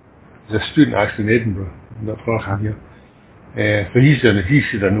 He was a student actually in Edinburgh, not far from here. So he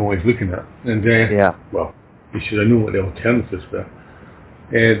should have known what he's looking at. And well, he should have known what the alternatives were.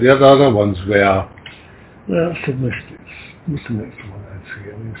 The other ones were, what's the next one I'd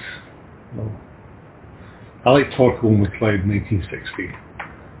say? I like Torquil MacLeod, 1960.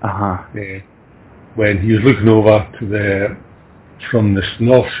 When he was looking over from the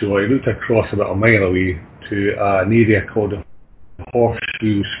North Shore, he looked across about a mile away to an area called the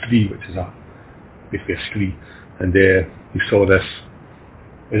Horseshoe Scree, which is basically a scree, and he saw this.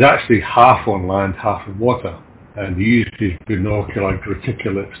 It's actually half on land, half in water, and he used his binocular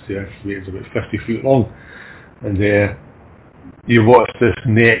reticulates to estimate it's about 50 feet long, and you watched this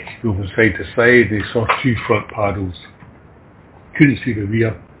neck go from side to side, and he saw two front paddles. Couldn't see the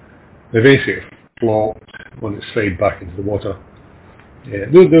rear. Eventually it flopped on its side back into the water.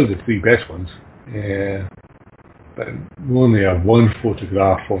 Those are the three best ones. But we only have one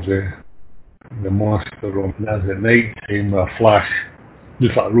photograph of the monster on as at night time, a flash,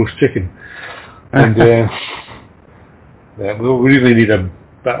 looks like a roast chicken. And we really need I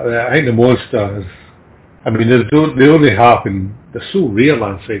think the monster is, they only happen, they're so rare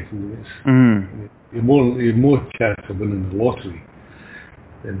land sightings. You're more chance of winning the lottery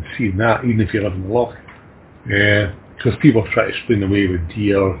than seeing that, even if you live in the Loch. Because people try to explain away with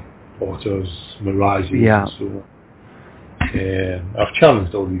deer, otters, mirages, and so on. I've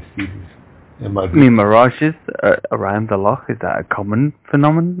challenged all these theories. Mirages around the Loch, is that a common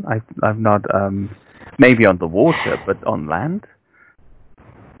phenomenon? I've not, maybe on the water, but on land?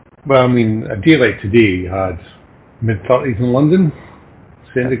 Well, a day like today had mid-30s in London,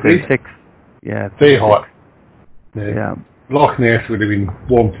 centigrade. 36. Yeah. Very hot. Loch Ness would have been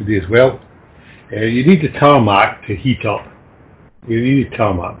warm today as well. You need the tarmac to heat up. You need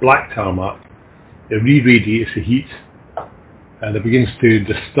tarmac, black tarmac. It re-radiates the heat, and it begins to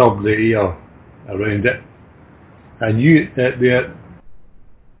disturb the air around it. And the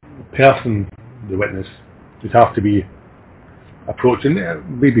person, the witness, would have to be approaching,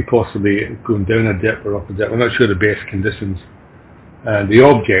 maybe possibly going down a dip or up a dip. We're not sure the best conditions. And the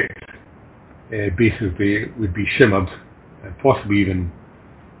object basically would be shimmered and possibly even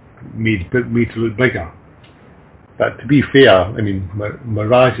made to look bigger. But to be fair,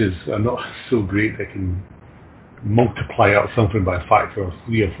 mirages are not so great they can multiply out something by a factor of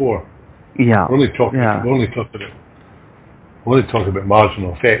 3 or 4. Yeah. We're only talking about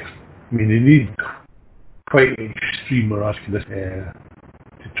marginal effects. You need quite extreme mirage conditions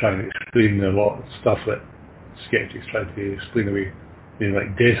to try and explain a lot of stuff that skeptics try to explain away.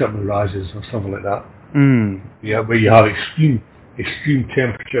 Like desert mirages or something like that. Where you have extreme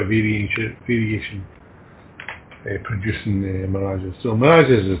temperature variation producing mirages. So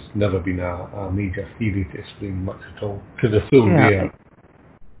mirages has never been a major theory to explain much at all, because they're so rare.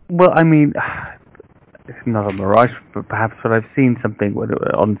 Well, it's not a mirage, but perhaps what I've seen something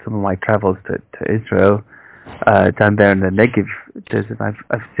on some of my travels to Israel, down there in the Negev desert.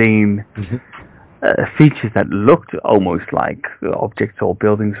 I've seen features that looked almost like objects or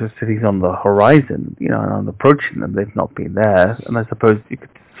buildings or cities on the horizon, and on approaching them, they've not been there. And I suppose you could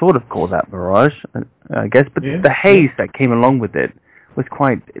sort of call that mirage, I guess. But the haze that came along with it was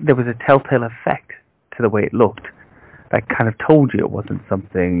there was a telltale effect to the way it looked that kind of told you it wasn't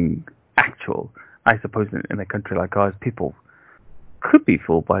something actual. I suppose in a country like ours, people could be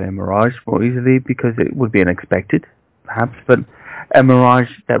fooled by a mirage more easily because it would be unexpected, perhaps, but a mirage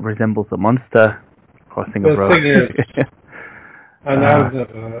that resembles a monster crossing a road. The thing is, I've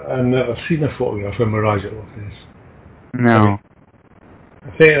never seen a photograph of a mirage at Loch Ness. No. I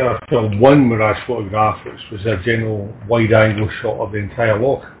think I saw one mirage photograph, which was a general wide-angle shot of the entire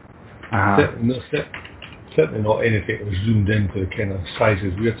loch. Certainly not anything that was zoomed into the kind of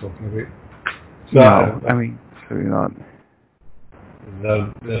sizes we're talking about. So no, I mean, certainly not.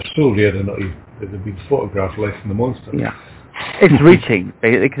 They're so rare they've been photographed less than the monster. Yeah. It's reaching,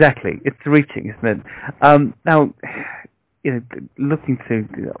 exactly. It's reaching, isn't it? Now, looking through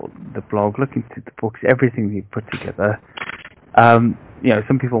the blog, looking through the books, everything you put together, some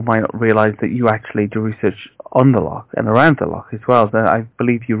people might not realise that you actually do research on the Loch and around the Loch as well. I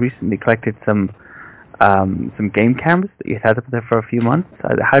believe you recently collected some game cameras that you had up there for a few months.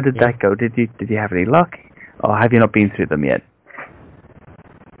 How did that go? Did you have any luck, or have you not been through them yet?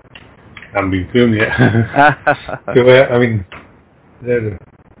 I haven't been through them yet.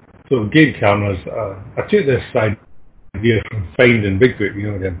 So game cameras. I took this idea from Finding Bigfoot.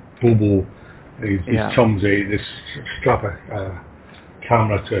 The Bobo, these chums, they strap a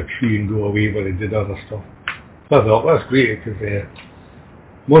camera to a tree and go away where they did other stuff. So I thought that's great because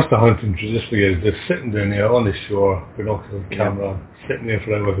monster hunting traditionally is just sitting down there on the shore, binoculars, camera, sitting there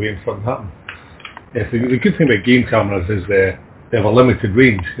for hours waiting for something to happen. The good thing about game cameras is they have a limited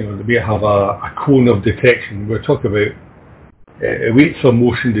range. They have a cone of detection. We're talking about it waits for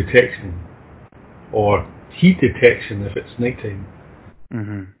motion detection or heat detection if it's nighttime.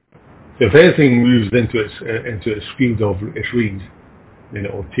 Mm-hmm. So if anything moves into its field of its range, then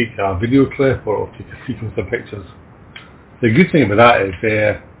it will take a video clip or it will take a sequence of pictures. The good thing about that is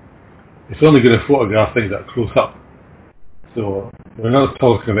it's only going to photograph things that are close up. So we're not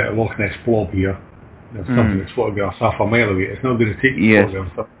talking about a Loch Ness blob here. Something that's photographed half a mile away. It's not going to take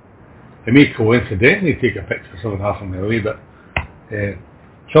photographs up. It may coincidentally take a picture of something half a mile away, but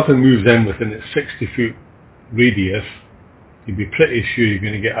something moves in within its 60-foot radius, you'd be pretty sure you're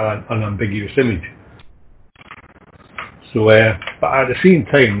going to get an unambiguous image. So, but at the same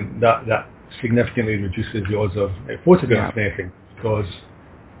time, that significantly reduces the odds of photographing anything, because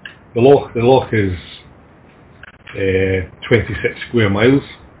the Loch is 26 square miles,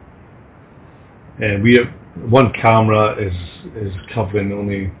 and one camera is covering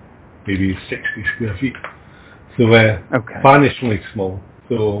only maybe 60 square feet, so vanishingly small.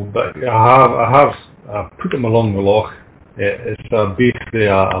 So, but I have put them along the Loch. It's basically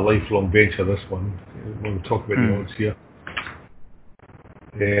a lifelong venture. This one, when we talk about the odds here.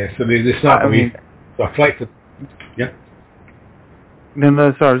 So they snap away. So I collected. Yeah.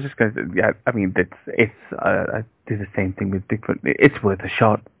 No. Sorry, I was just going to. Yeah, I mean, I do the same thing with Bigfoot. It's worth a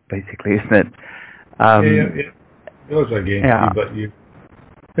shot, basically, isn't it? The odds are against you,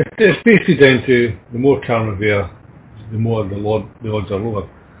 but it's basically down to the more cameras there, the more the odds are lower.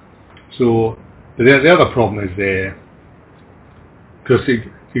 So the other problem is because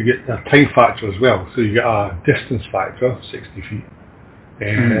you get a time factor as well. So you get a distance factor, 60 feet.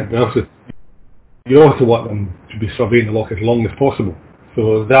 But you also want them to be surveying the Loch as long as possible.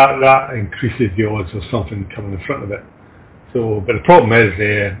 So that increases the odds of something coming in front of it. So, but the problem is,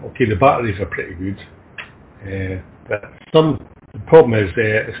 the batteries are pretty good. But the problem is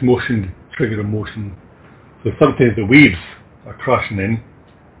it's trigger motion. So sometimes the waves are crashing in.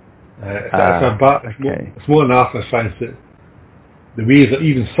 It's more an art and science that the waves that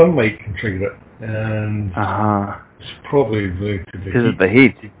even sunlight can trigger it, and it's probably related to the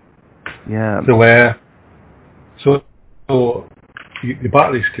heat. Yeah. So the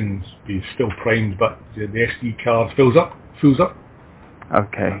batteries can be still primed, but the SD card fills up.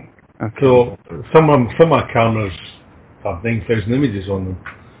 Okay. So some of my cameras have 9,000 images on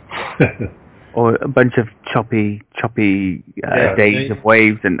them. Or a bunch of choppy days of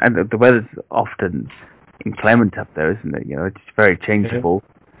waves, and the weather's often inclement up there, isn't it? It's very changeable.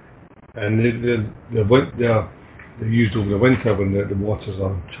 Yeah. And they're used over the winter when the waters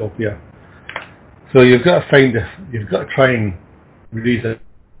are choppier. So you've got to try and raise the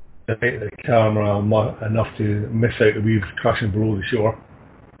camera enough to miss out the waves crashing below the shore.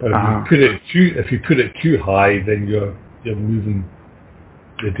 But if you put it too high, then you're moving.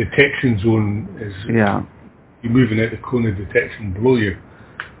 The detection zone is you're moving out the cone of detection below you.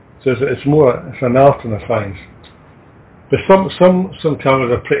 So it's an art and a science. But some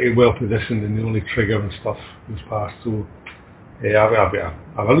cameras are pretty well positioned and they only trigger and stuff goes past. So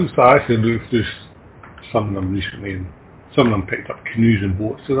I actually looked through some of them recently, and some of them picked up canoes and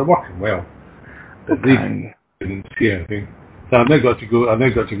boats, so they're working well. But they didn't see anything. So I've now got to go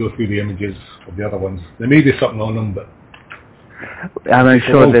through the images of the other ones. There may be something on them, but And I'm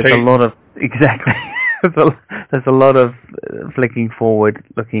sure there's a lot of exactly. There's a lot of flicking forward,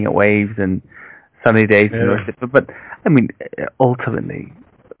 looking at waves and sunny days and the rest of it. But I mean, ultimately,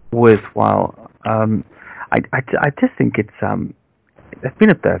 worthwhile. I just think it's I've been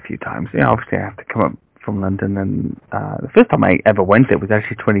up there a few times. You know, obviously I have to come up from London, and the first time I ever went there was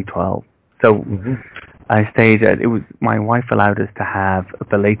actually 2012. So I stayed at. It was my wife allowed us to have a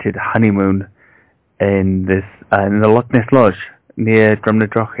belated honeymoon in this in the Loch Ness Lodge near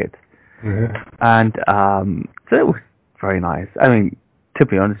Drumnadrochit. And so it was very nice. I mean, to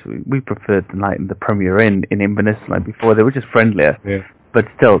be honest, we preferred the night in the Premier Inn in Inverness the night before. They were just friendlier. Yeah. But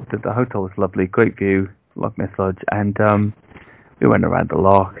still, the hotel was lovely, great view, Loch Ness Lodge, and we went around the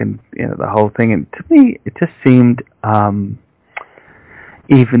loch and the whole thing. And to me, it just seemed,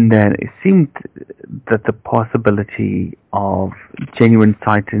 even then, it seemed that the possibility of genuine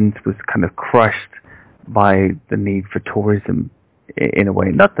sightings was kind of crushed by the need for tourism. In a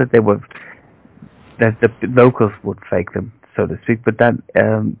way, not that that the locals would fake them, so to speak, but that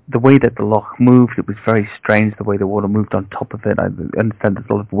the way that the loch moved, it was very strange. The way the water moved on top of it. I understand there's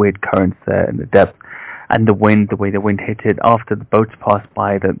a lot of weird currents there in the depth, and the wind, the way the wind hit it after the boats passed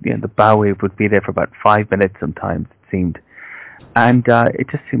by. The bow wave would be there for about 5 minutes sometimes. It seemed, and it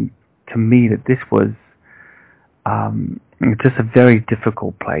just seemed to me that this was just a very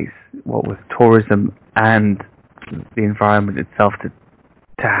difficult place. What with tourism and the environment itself to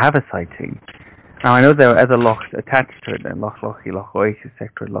have a sighting. Now I know there are other lochs attached to it, and Loch Lochy, Loch Oich,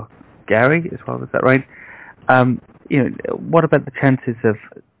 etc., Loch Garry as well. Is that right? What about the chances of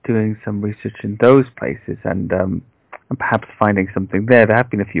doing some research in those places and perhaps finding something there? There have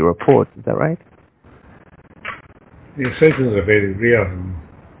been a few reports. Is that right? The sightings are very rare.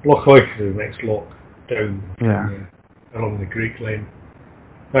 Loch Oich is the next loch down along the Greek Line.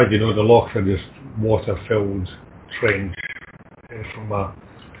 As you know, the lochs are just water-filled trench from a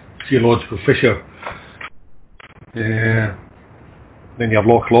geological fissure. Then you have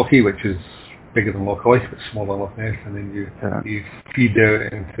Loch Lochy, which is bigger than Loch Oich but smaller than Loch Ness, and then you feed out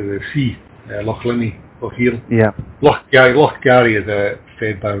into the sea, Loch Linney, Loch Earl. Yeah. Loch Garry is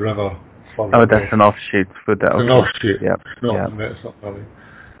fed by a river. Oh, that's an offshoot. It's an offshoot. Yeah. It's not really.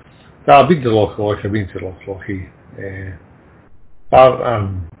 I've been to Loch Oich, I've been to Loch Lochy. I've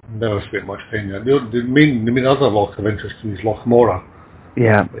never spent much time there. The main other loch of interest to me is Loch Mora,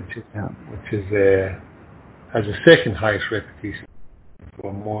 which has the second highest reputation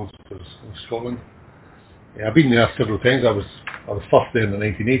for monsters in Scotland. I've been there several times. I was first there in the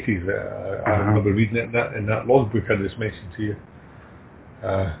 1980s. I remember reading it in that logbook I just mentioned to you.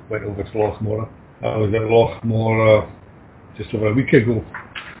 Went over to Loch Mora. I was at Loch Mora just over a week ago.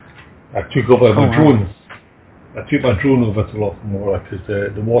 I took over my drone. I took my drone over to Loch Mora because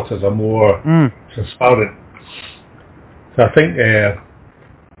the waters are more transparent. So I think,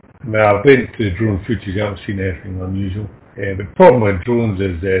 I've been to the drone footage, I haven't seen anything unusual. But the problem with drones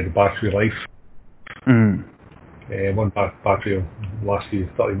is the battery life. One battery will last you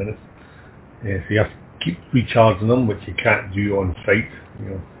 30 minutes. So you have to keep recharging them, which you can't do on site,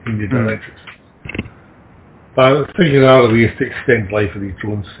 in the electrics. But I was thinking out of ways to extend life of these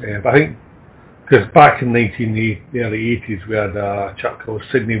drones. But I think, because back in the early 80s, we had a chap called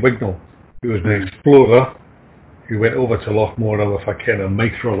Sidney Wignall, who was an explorer, who went over to Loch Mora with a kind of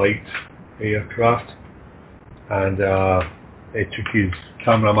microlight aircraft, and he took his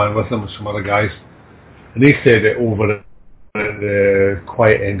cameraman with him and some other guys, and they said that over at the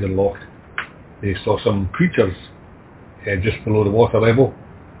quiet end of the loch, they saw some creatures just below the water level,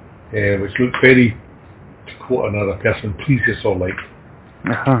 which looked very, to quote another person, plesiosaur-like.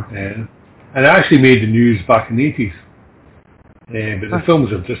 And it actually made the news back in the 80s. But the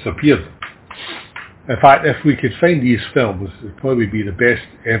films have disappeared. In fact, if we could find these films, it would probably be the best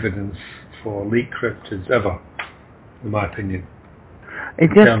evidence for lake cryptids ever, in my opinion.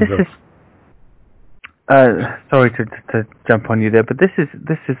 Sorry to jump on you there, but this is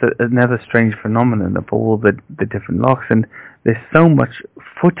another strange phenomenon of all the different lochs, and there's so much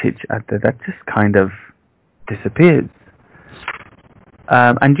footage out there that just kind of disappears.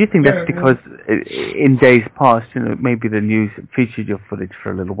 And do you think that's because in days past, maybe the news featured your footage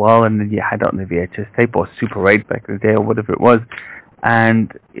for a little while, and then you had it on the VHS tape or Super 8 back in the day or whatever it was,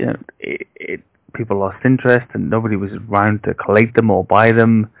 and people lost interest and nobody was around to collect them or buy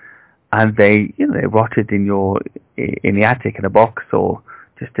them, and they rotted in the attic in a box or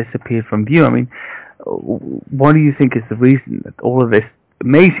just disappeared from view. I mean, what do you think is the reason that all of this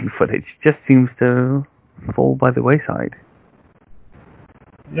amazing footage just seems to fall by the wayside?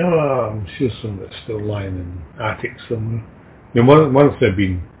 No, I'm sure some of it's still lying in attics somewhere. Once they've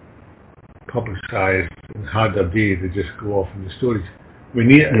been publicised, and had their day, they just go off in the stories. We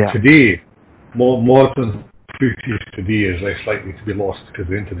need today, modern footage today is less likely to be lost because of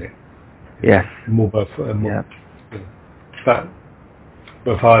the internet. Yes. Mobile. But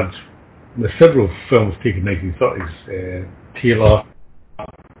we've had several films taken in the 1930s. Taylor,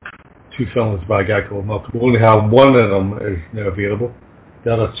 2 films by a guy called Malcolm. We only have one of them is now available.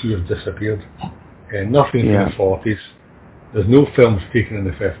 The other 2 have disappeared. Nothing in the 40s. There's no films taken in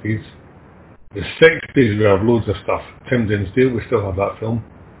the 50s. The 60s we have loads of stuff. Tim Dinsdale, we still have that film.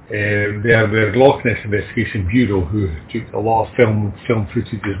 They have the Loch Ness Investigation Bureau who took a lot of film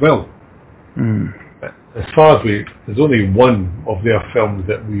footage as well. As far as there's only one of their films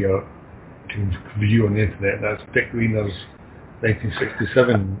that we can view on the internet, and that's Dick Rayner's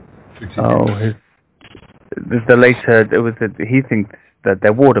 1967 footage. Oh, the later, he thinks that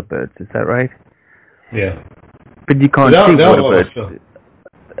they're water birds, is that right? Yeah. But you can't see water birds.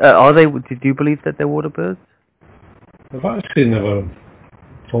 Are they? Did you believe that they're water birds? I've actually never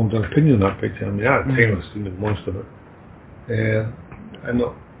formed an opinion on that picture. I mean, at the time I've seen the monster, but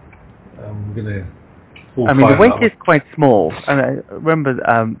I'm going to... I mean, the wake is quite small, and I remember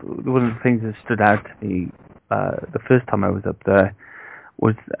one of the things that stood out to me the first time I was up there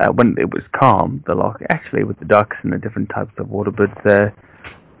was when it was calm, the loch, actually with the ducks and the different types of water birds there,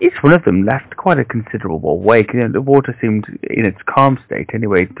 each one of them left quite a considerable wake. You know, the water seemed, in its calm state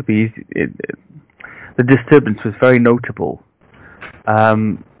anyway, to be... the disturbance was very notable.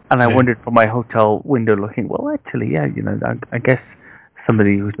 And I wondered from my hotel window looking, well, actually, yeah, you know, I guess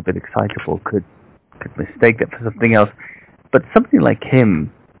somebody who's a bit excitable could mistake that for something else. But something like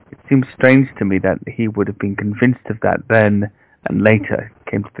him, it seems strange to me that he would have been convinced of that then and later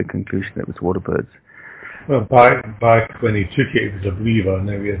came to the conclusion that it was water birds. Well, back when he took it, he was a believer, and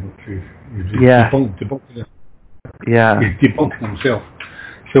now he isn't. He's debunked it. Yeah. He's debunked himself.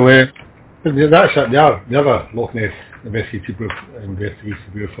 So that's the other Loch Ness Investigation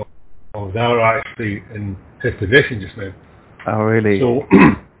Bureau films. They are actually in his possession just now. Oh, really? So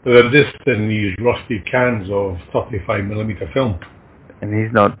they're just in these rusty cans of 35mm film. And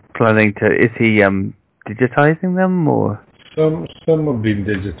he's not planning to... Is he digitizing them, or...? Some have been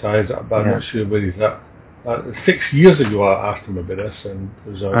digitized, but I'm not sure where he's at. 6 years ago I asked him about this, and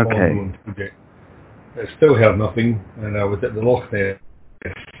there was an ongoing project. I still heard nothing, and I was at the Loch Ness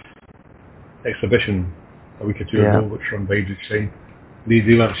exhibition a week or 2 ago, which run by Edith Shine. They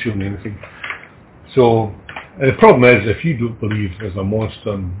weren't showing anything. So the problem is, if you don't believe there's a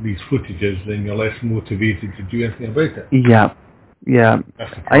monster in these footages, then you're less motivated to do anything about it. Yeah.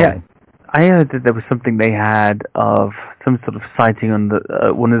 That's the problem. I heard that there was something they had of some sort of sighting on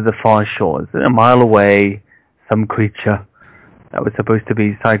the one of the far shores, a mile away, some creature that was supposed to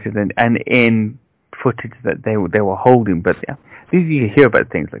be sighted and in footage that they were holding. But you hear about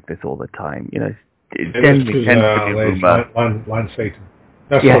things like this all the time. You know, it generally tends to be a rumor. Land sighting.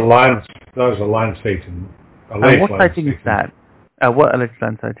 That was a land sighting. What sighting is that? What alleged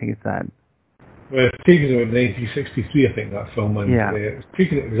land sighting is that? Well, it's taken in 1963, I think, that film, and it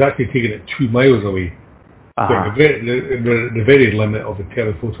was actually taken at 2 miles away. So the very limit of the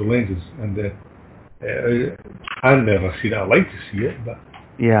telephoto lenses, and I've never seen it. I'd like to see it, but...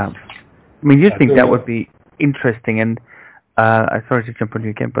 Yeah. I mean, you'd think that would be interesting, and I'm sorry to jump on you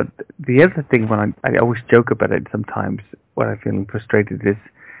again, but the other thing, when I always joke about it sometimes, when I'm feeling frustrated, is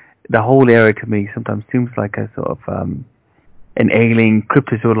the whole area to me sometimes seems like a sort of... an alien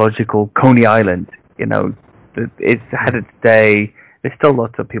cryptozoological Coney Island. You know, it's had its day. There's still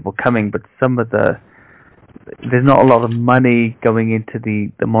lots of people coming, but there's not a lot of money going into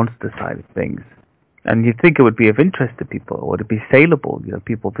the monster side of things. And you'd think it would be of interest to people, or it'd be saleable. You know,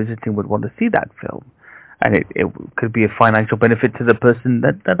 people visiting would want to see that film, and it could be a financial benefit to the person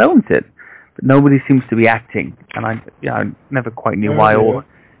that owns it. But nobody seems to be acting, and I never quite knew why.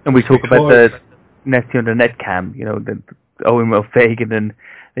 And we talk about the Ness on the net cam. You know, the Owen Fagan and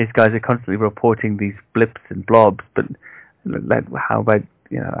these guys are constantly reporting these blips and blobs, but how about,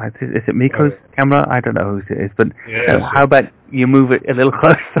 you know, is it Miko's camera? I don't know whose it is, but how about you move it a little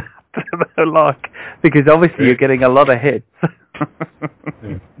closer to the loch, because obviously you're getting a lot of hits.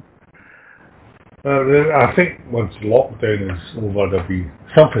 I think once lockdown is over,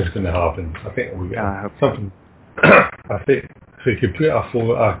 something's going to happen. I think we'll get something. I think so. You could put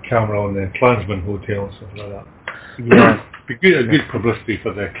a camera on the Klansman Hotel and stuff like that. Yeah, be good publicity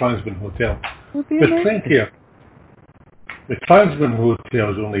for the Klansman Hotel. There's plenty of... The Klansman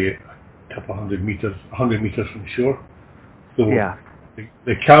Hotel is only a couple 100 meters from shore. So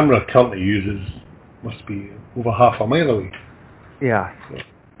the camera currently uses must be over half a mile away. Yeah, so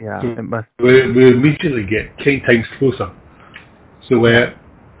it must. We immediately get 10 times closer. So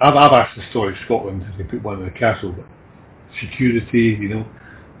I've asked Historic Scotland if they put one in the castle, but security,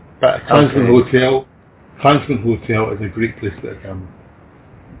 But Clansman Hotel is a great place to camp.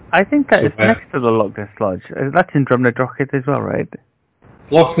 I think that is next to the Loch Ness Lodge. That's in Drumnadrochit as well, right?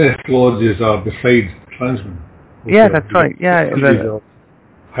 Loch Ness Lodges are beside Clansman Hotel. Yeah, that's right. Yeah,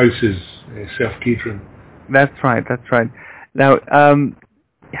 houses, self-catering. That's right. Now,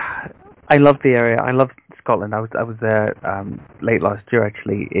 I love the area. I love Scotland. I was there late last year,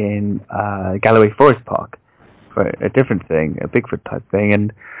 actually, in Galloway Forest Park for a different thing, a Bigfoot type thing,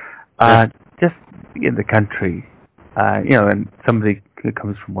 and just in the country, and somebody who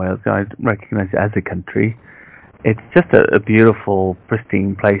comes from Wales, I recognise it as a country. It's just a beautiful,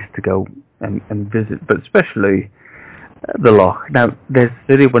 pristine place to go and visit, but especially the Loch. Now, there's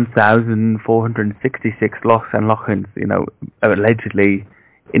 31,466 lochs and lochans, allegedly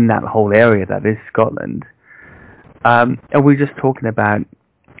in that whole area that is Scotland. And we're just talking about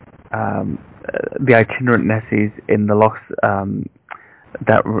the itinerant Nessies in the lochs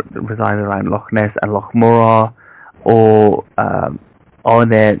that reside around Loch Ness and Loch Morar, or are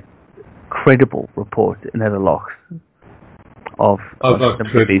there credible reports in other lochs of some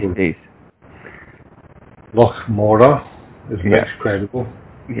species? Loch Morar is less credible.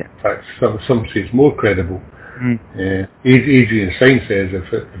 Yeah. In fact, some say it's more credible. Adrian Syme says if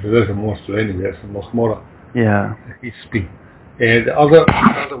there is a monster anywhere, it's in Loch Morar. Yeah. The other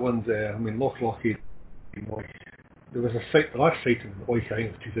ones, Loch Lochy, there was the last sighting in Loch, I think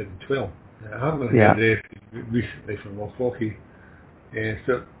it was 2012. I haven't heard recently from Loch Lochy.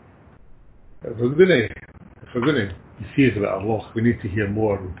 So if we're going to be serious about our loch, we need to hear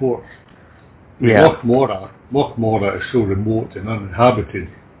more reports. Loch Morar is so remote and uninhabited.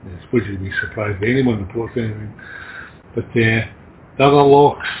 I suppose you'd be surprised if anyone reports anything. But the other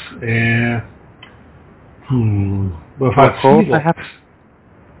lochs, we've had sea lochs.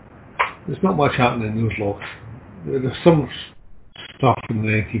 There's not much happening in those lochs. There's some stuff in the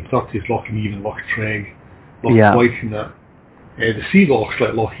 1930s, Loch Neven, Loch Treg, Loch White and that. The sea lochs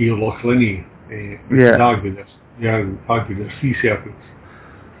like Loch Ear, Loch Linney, we can argue they're sea serpents.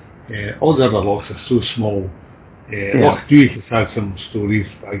 All the other lochs are so small. Loch Duich has had some stories,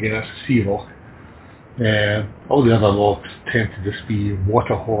 but again that's a sea loch. All the other lochs tend to just be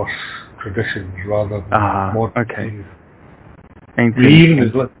water horse traditions rather than modern things.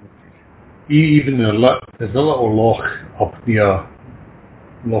 Even there's a little loch up near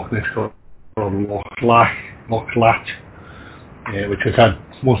Loch Ness called Loch Lach, which has had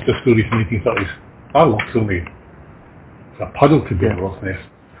most of the stories from the 1830s. That loch's only a puddle compared to Loch Ness.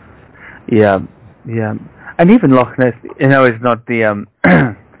 Yeah. And even Loch Ness, is not the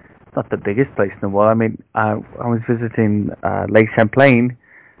not the biggest place in the world. I mean, I was visiting Lake Champlain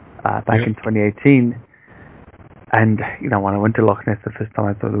back in 2018, and when I went to Loch Ness the first time,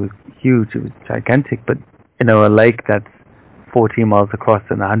 I thought it was huge. It was gigantic, but a lake that's 14 miles across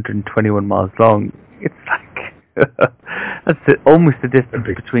and 121 miles long. It's like that's almost the distance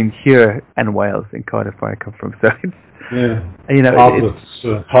between here and Wales in Cardiff, where I come from. So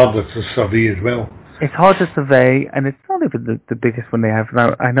it's harder to survey as well. It's hard to survey, and it's not even the biggest one they have.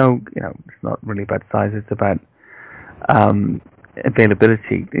 Now, I know, it's not really about size, it's about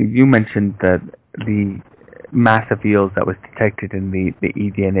availability. You mentioned that the massive eels that was detected in the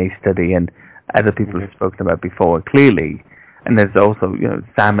eDNA study, and other people have spoken about before, clearly, and there's also,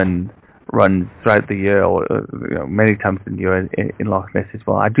 salmon runs throughout the year, or many times in the year in Loch Ness as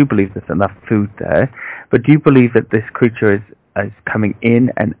well. I do believe there's enough food there, but do you believe that this creature is coming in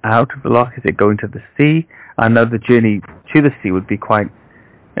and out of the loch? Is it going to the sea? I know the journey to the sea would be quite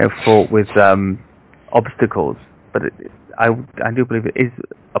fraught with obstacles, but I do believe it is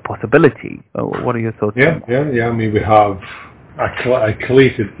a possibility. What are your thoughts on that? Yeah. I mean, we have I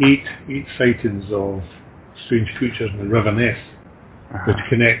collated eight sightings of strange creatures in the River Ness, which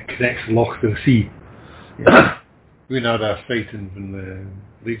connects the loch to the sea. Yeah. We now had a sighting in the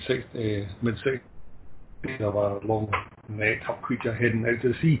mid-60s of a long necked up creature heading out to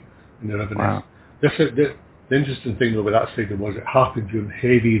the sea in the River Ness. The interesting thing about that sighting was it happened during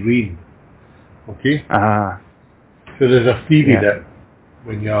heavy rain. Okay? So there's a theory that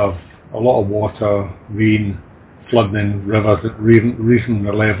when you have a lot of water, rain, flooding in rivers, raising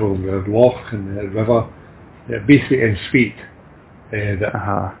the level of the loch and the river, it basically ends fate. There's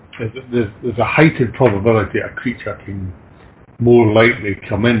a heightened probability a creature can more likely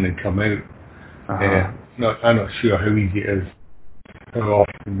come in than come out. I'm not sure how easy it is, how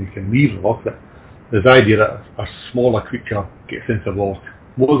often they can leave the loch, but there's the idea that a smaller creature gets into the loch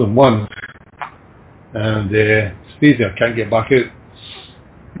more than once and stays there, can't get back out.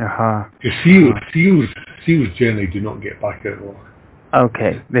 Because seals generally do not get back out of the loch.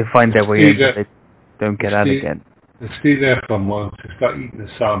 Okay, they find their way in, but they don't get out again. They stay there for a month, they start eating the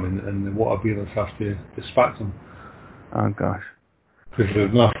salmon, and the water bearers have to dispatch them. Oh gosh. Because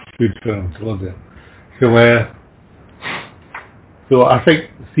there's enough food for them to live there. So I think,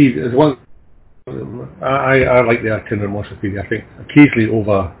 see, there's one, I like the itinerant monster theory. I think occasionally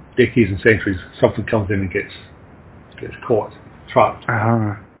over decades and centuries, something comes in and gets caught, trapped,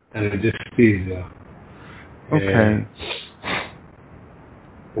 and it just stays there. Okay.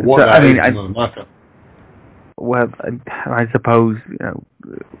 But what that is doesn't matter. Well, I suppose,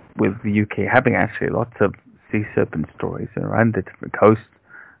 with the UK having actually lots of sea serpent stories around the different coasts,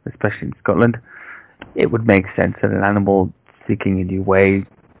 especially in Scotland, it would make sense that an animal seeking a new way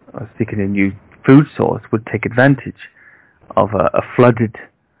or seeking a new food source would take advantage of a flooded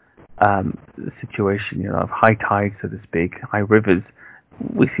situation, of high tides, so to speak, high rivers.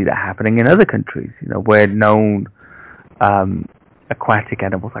 We see that happening in other countries, where known aquatic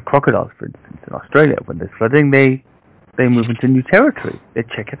animals like crocodiles, for instance, in Australia, when there's flooding, they move into new territory. They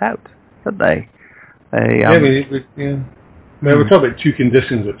check it out, don't they? We're talking about two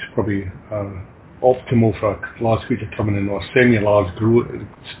conditions which probably are optimal for a large creature coming in, or semi-large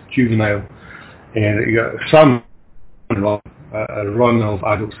juvenile, and you got salmon, a run of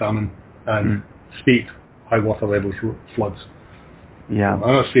adult salmon, and steep high water levels, floods. Yeah. I'm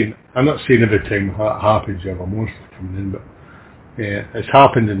not saying every time that happens you have a monster coming in, but it's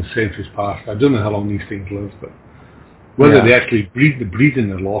happened in centuries past. I don't know how long these things live, but whether they actually breed in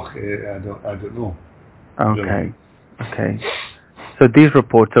the loch, I don't know. Okay. So these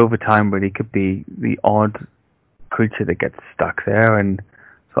reports over time really could be the odd creature that gets stuck there, and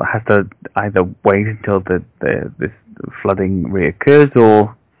so it has to either wait until this flooding reoccurs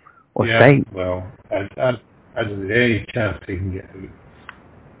or stay. Well, I don't think any chance they can get out.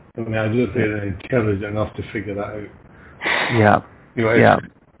 I mean, I don't think they're intelligent enough to figure that out.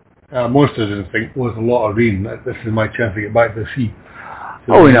 Monsters didn't think, there's a lot of rain, this is my chance to get back to the sea.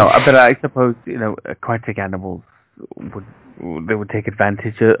 So but I suppose, aquatic animals would take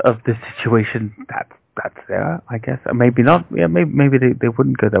advantage of the situation that's there, I guess. Maybe not. Yeah, maybe they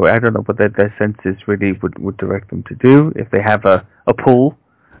wouldn't go that way. I don't know what their senses really would direct them to do if they have a pull,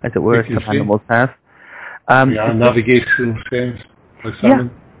 as it were, as some animals have. Navigation sense, like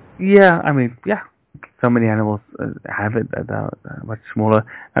salmon. So many animals have it that are much smaller.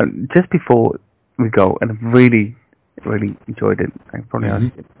 Just before we go, and I've really, really enjoyed it. I probably ask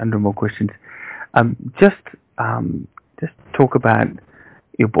you 100 more questions. Just talk about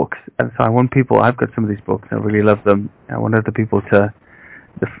your books. And so I've got some of these books, and I really love them. I want other people to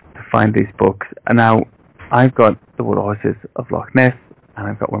find these books. And now I've got The Water Horses of Loch Ness, and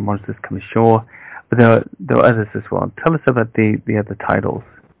I've got When Monsters Come Ashore. But there are others as well. Tell us about the other titles.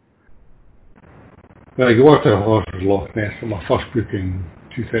 The Water Horses of Loch Ness was my first book in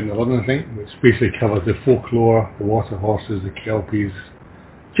 2011, I think, which basically covers the folklore, the water horses, the kelpies,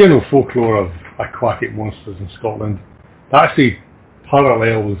 general folklore of aquatic monsters in Scotland. That actually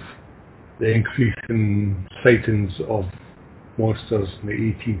parallels the increase in sightings of monsters in the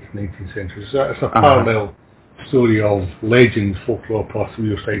 18th and 19th centuries. So it's a parallel story of legends, folklore plus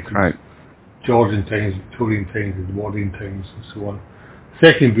real sightings. Right. Georgian times, Victorian times, Edwardian times, and so on.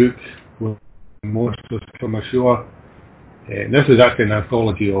 Second book was Monsters Come Ashore. This is actually an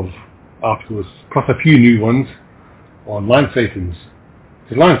anthology of articles, plus a few new ones on land sightings.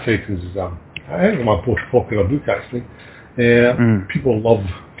 Because land sightings is, I think, my most popular book actually.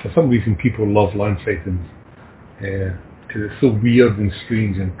 For some reason people love land sightings. Because it's so weird and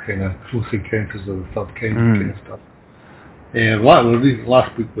strange and kind of close encounters of the third kind of stuff. The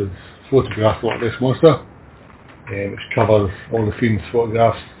last book was Photograph Loch Ness Monster, which covers all the famous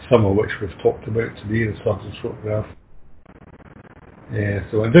photographs, some of which we've talked about today, the surface photograph.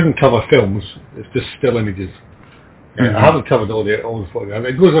 So it doesn't cover films, it's just still images. I haven't covered all the photographs.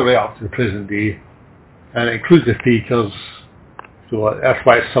 It goes right up to the present day, and it includes the fakers, so that's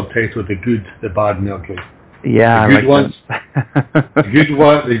why it's subtitled The Good, The Bad and The Ugly. Yeah, the good ones,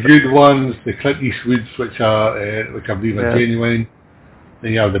 the good ones, the Clint Eastwoods, which I believe are genuine.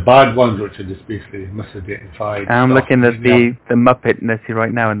 Then you have the bad ones, which are just basically misidentified. I'm looking at the Muppet Nessie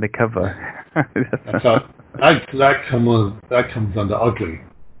right now in the cover. That comes under ugly.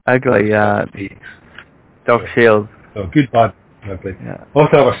 Ugly, yeah. Doc Shields. So good, bad, ugly. Yeah. I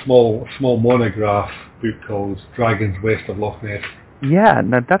also have a small monograph book called Dragons West of Loch Ness. Yeah,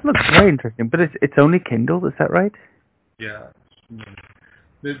 now that looks very interesting, but it's only Kindle, is that right? Yeah.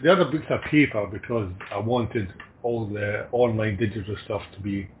 The other books are paper because I wanted all the online digital stuff to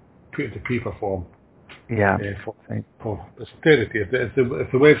be put into paper form. Yeah. For posterity. If the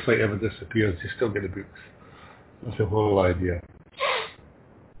website ever disappears, you still get the books. That's the whole idea.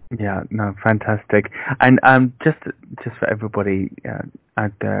 Yeah, no, fantastic. And just for everybody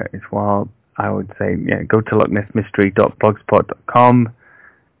out there as well, I would say, go to lochnessmystery.blogspot.com.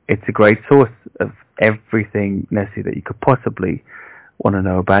 It's a great source of everything Nessie that you could possibly want to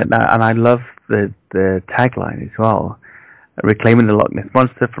know about. And I love the tagline as well: reclaiming the Loch Ness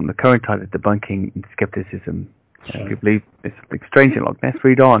monster from the current tide of debunking and skepticism. If you believe there's something strange in Loch Ness,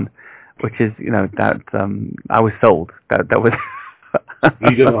 read on. Which is, that I was sold. That was.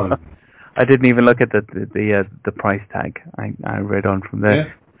 Read it on. I didn't even look at the price tag. I read on from there.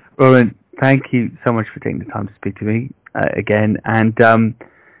 Yeah. Roland, thank you so much for taking the time to speak to me again. And I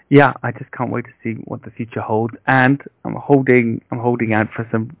just can't wait to see what the future holds. And I'm holding out for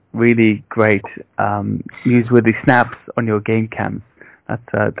some really great newsworthy snaps on your game cams.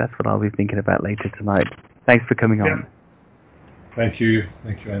 That's what I'll be thinking about later tonight. Thanks for coming on. Thank you,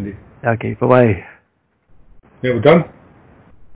 Andy. Okay, bye-bye. Yeah, we're done.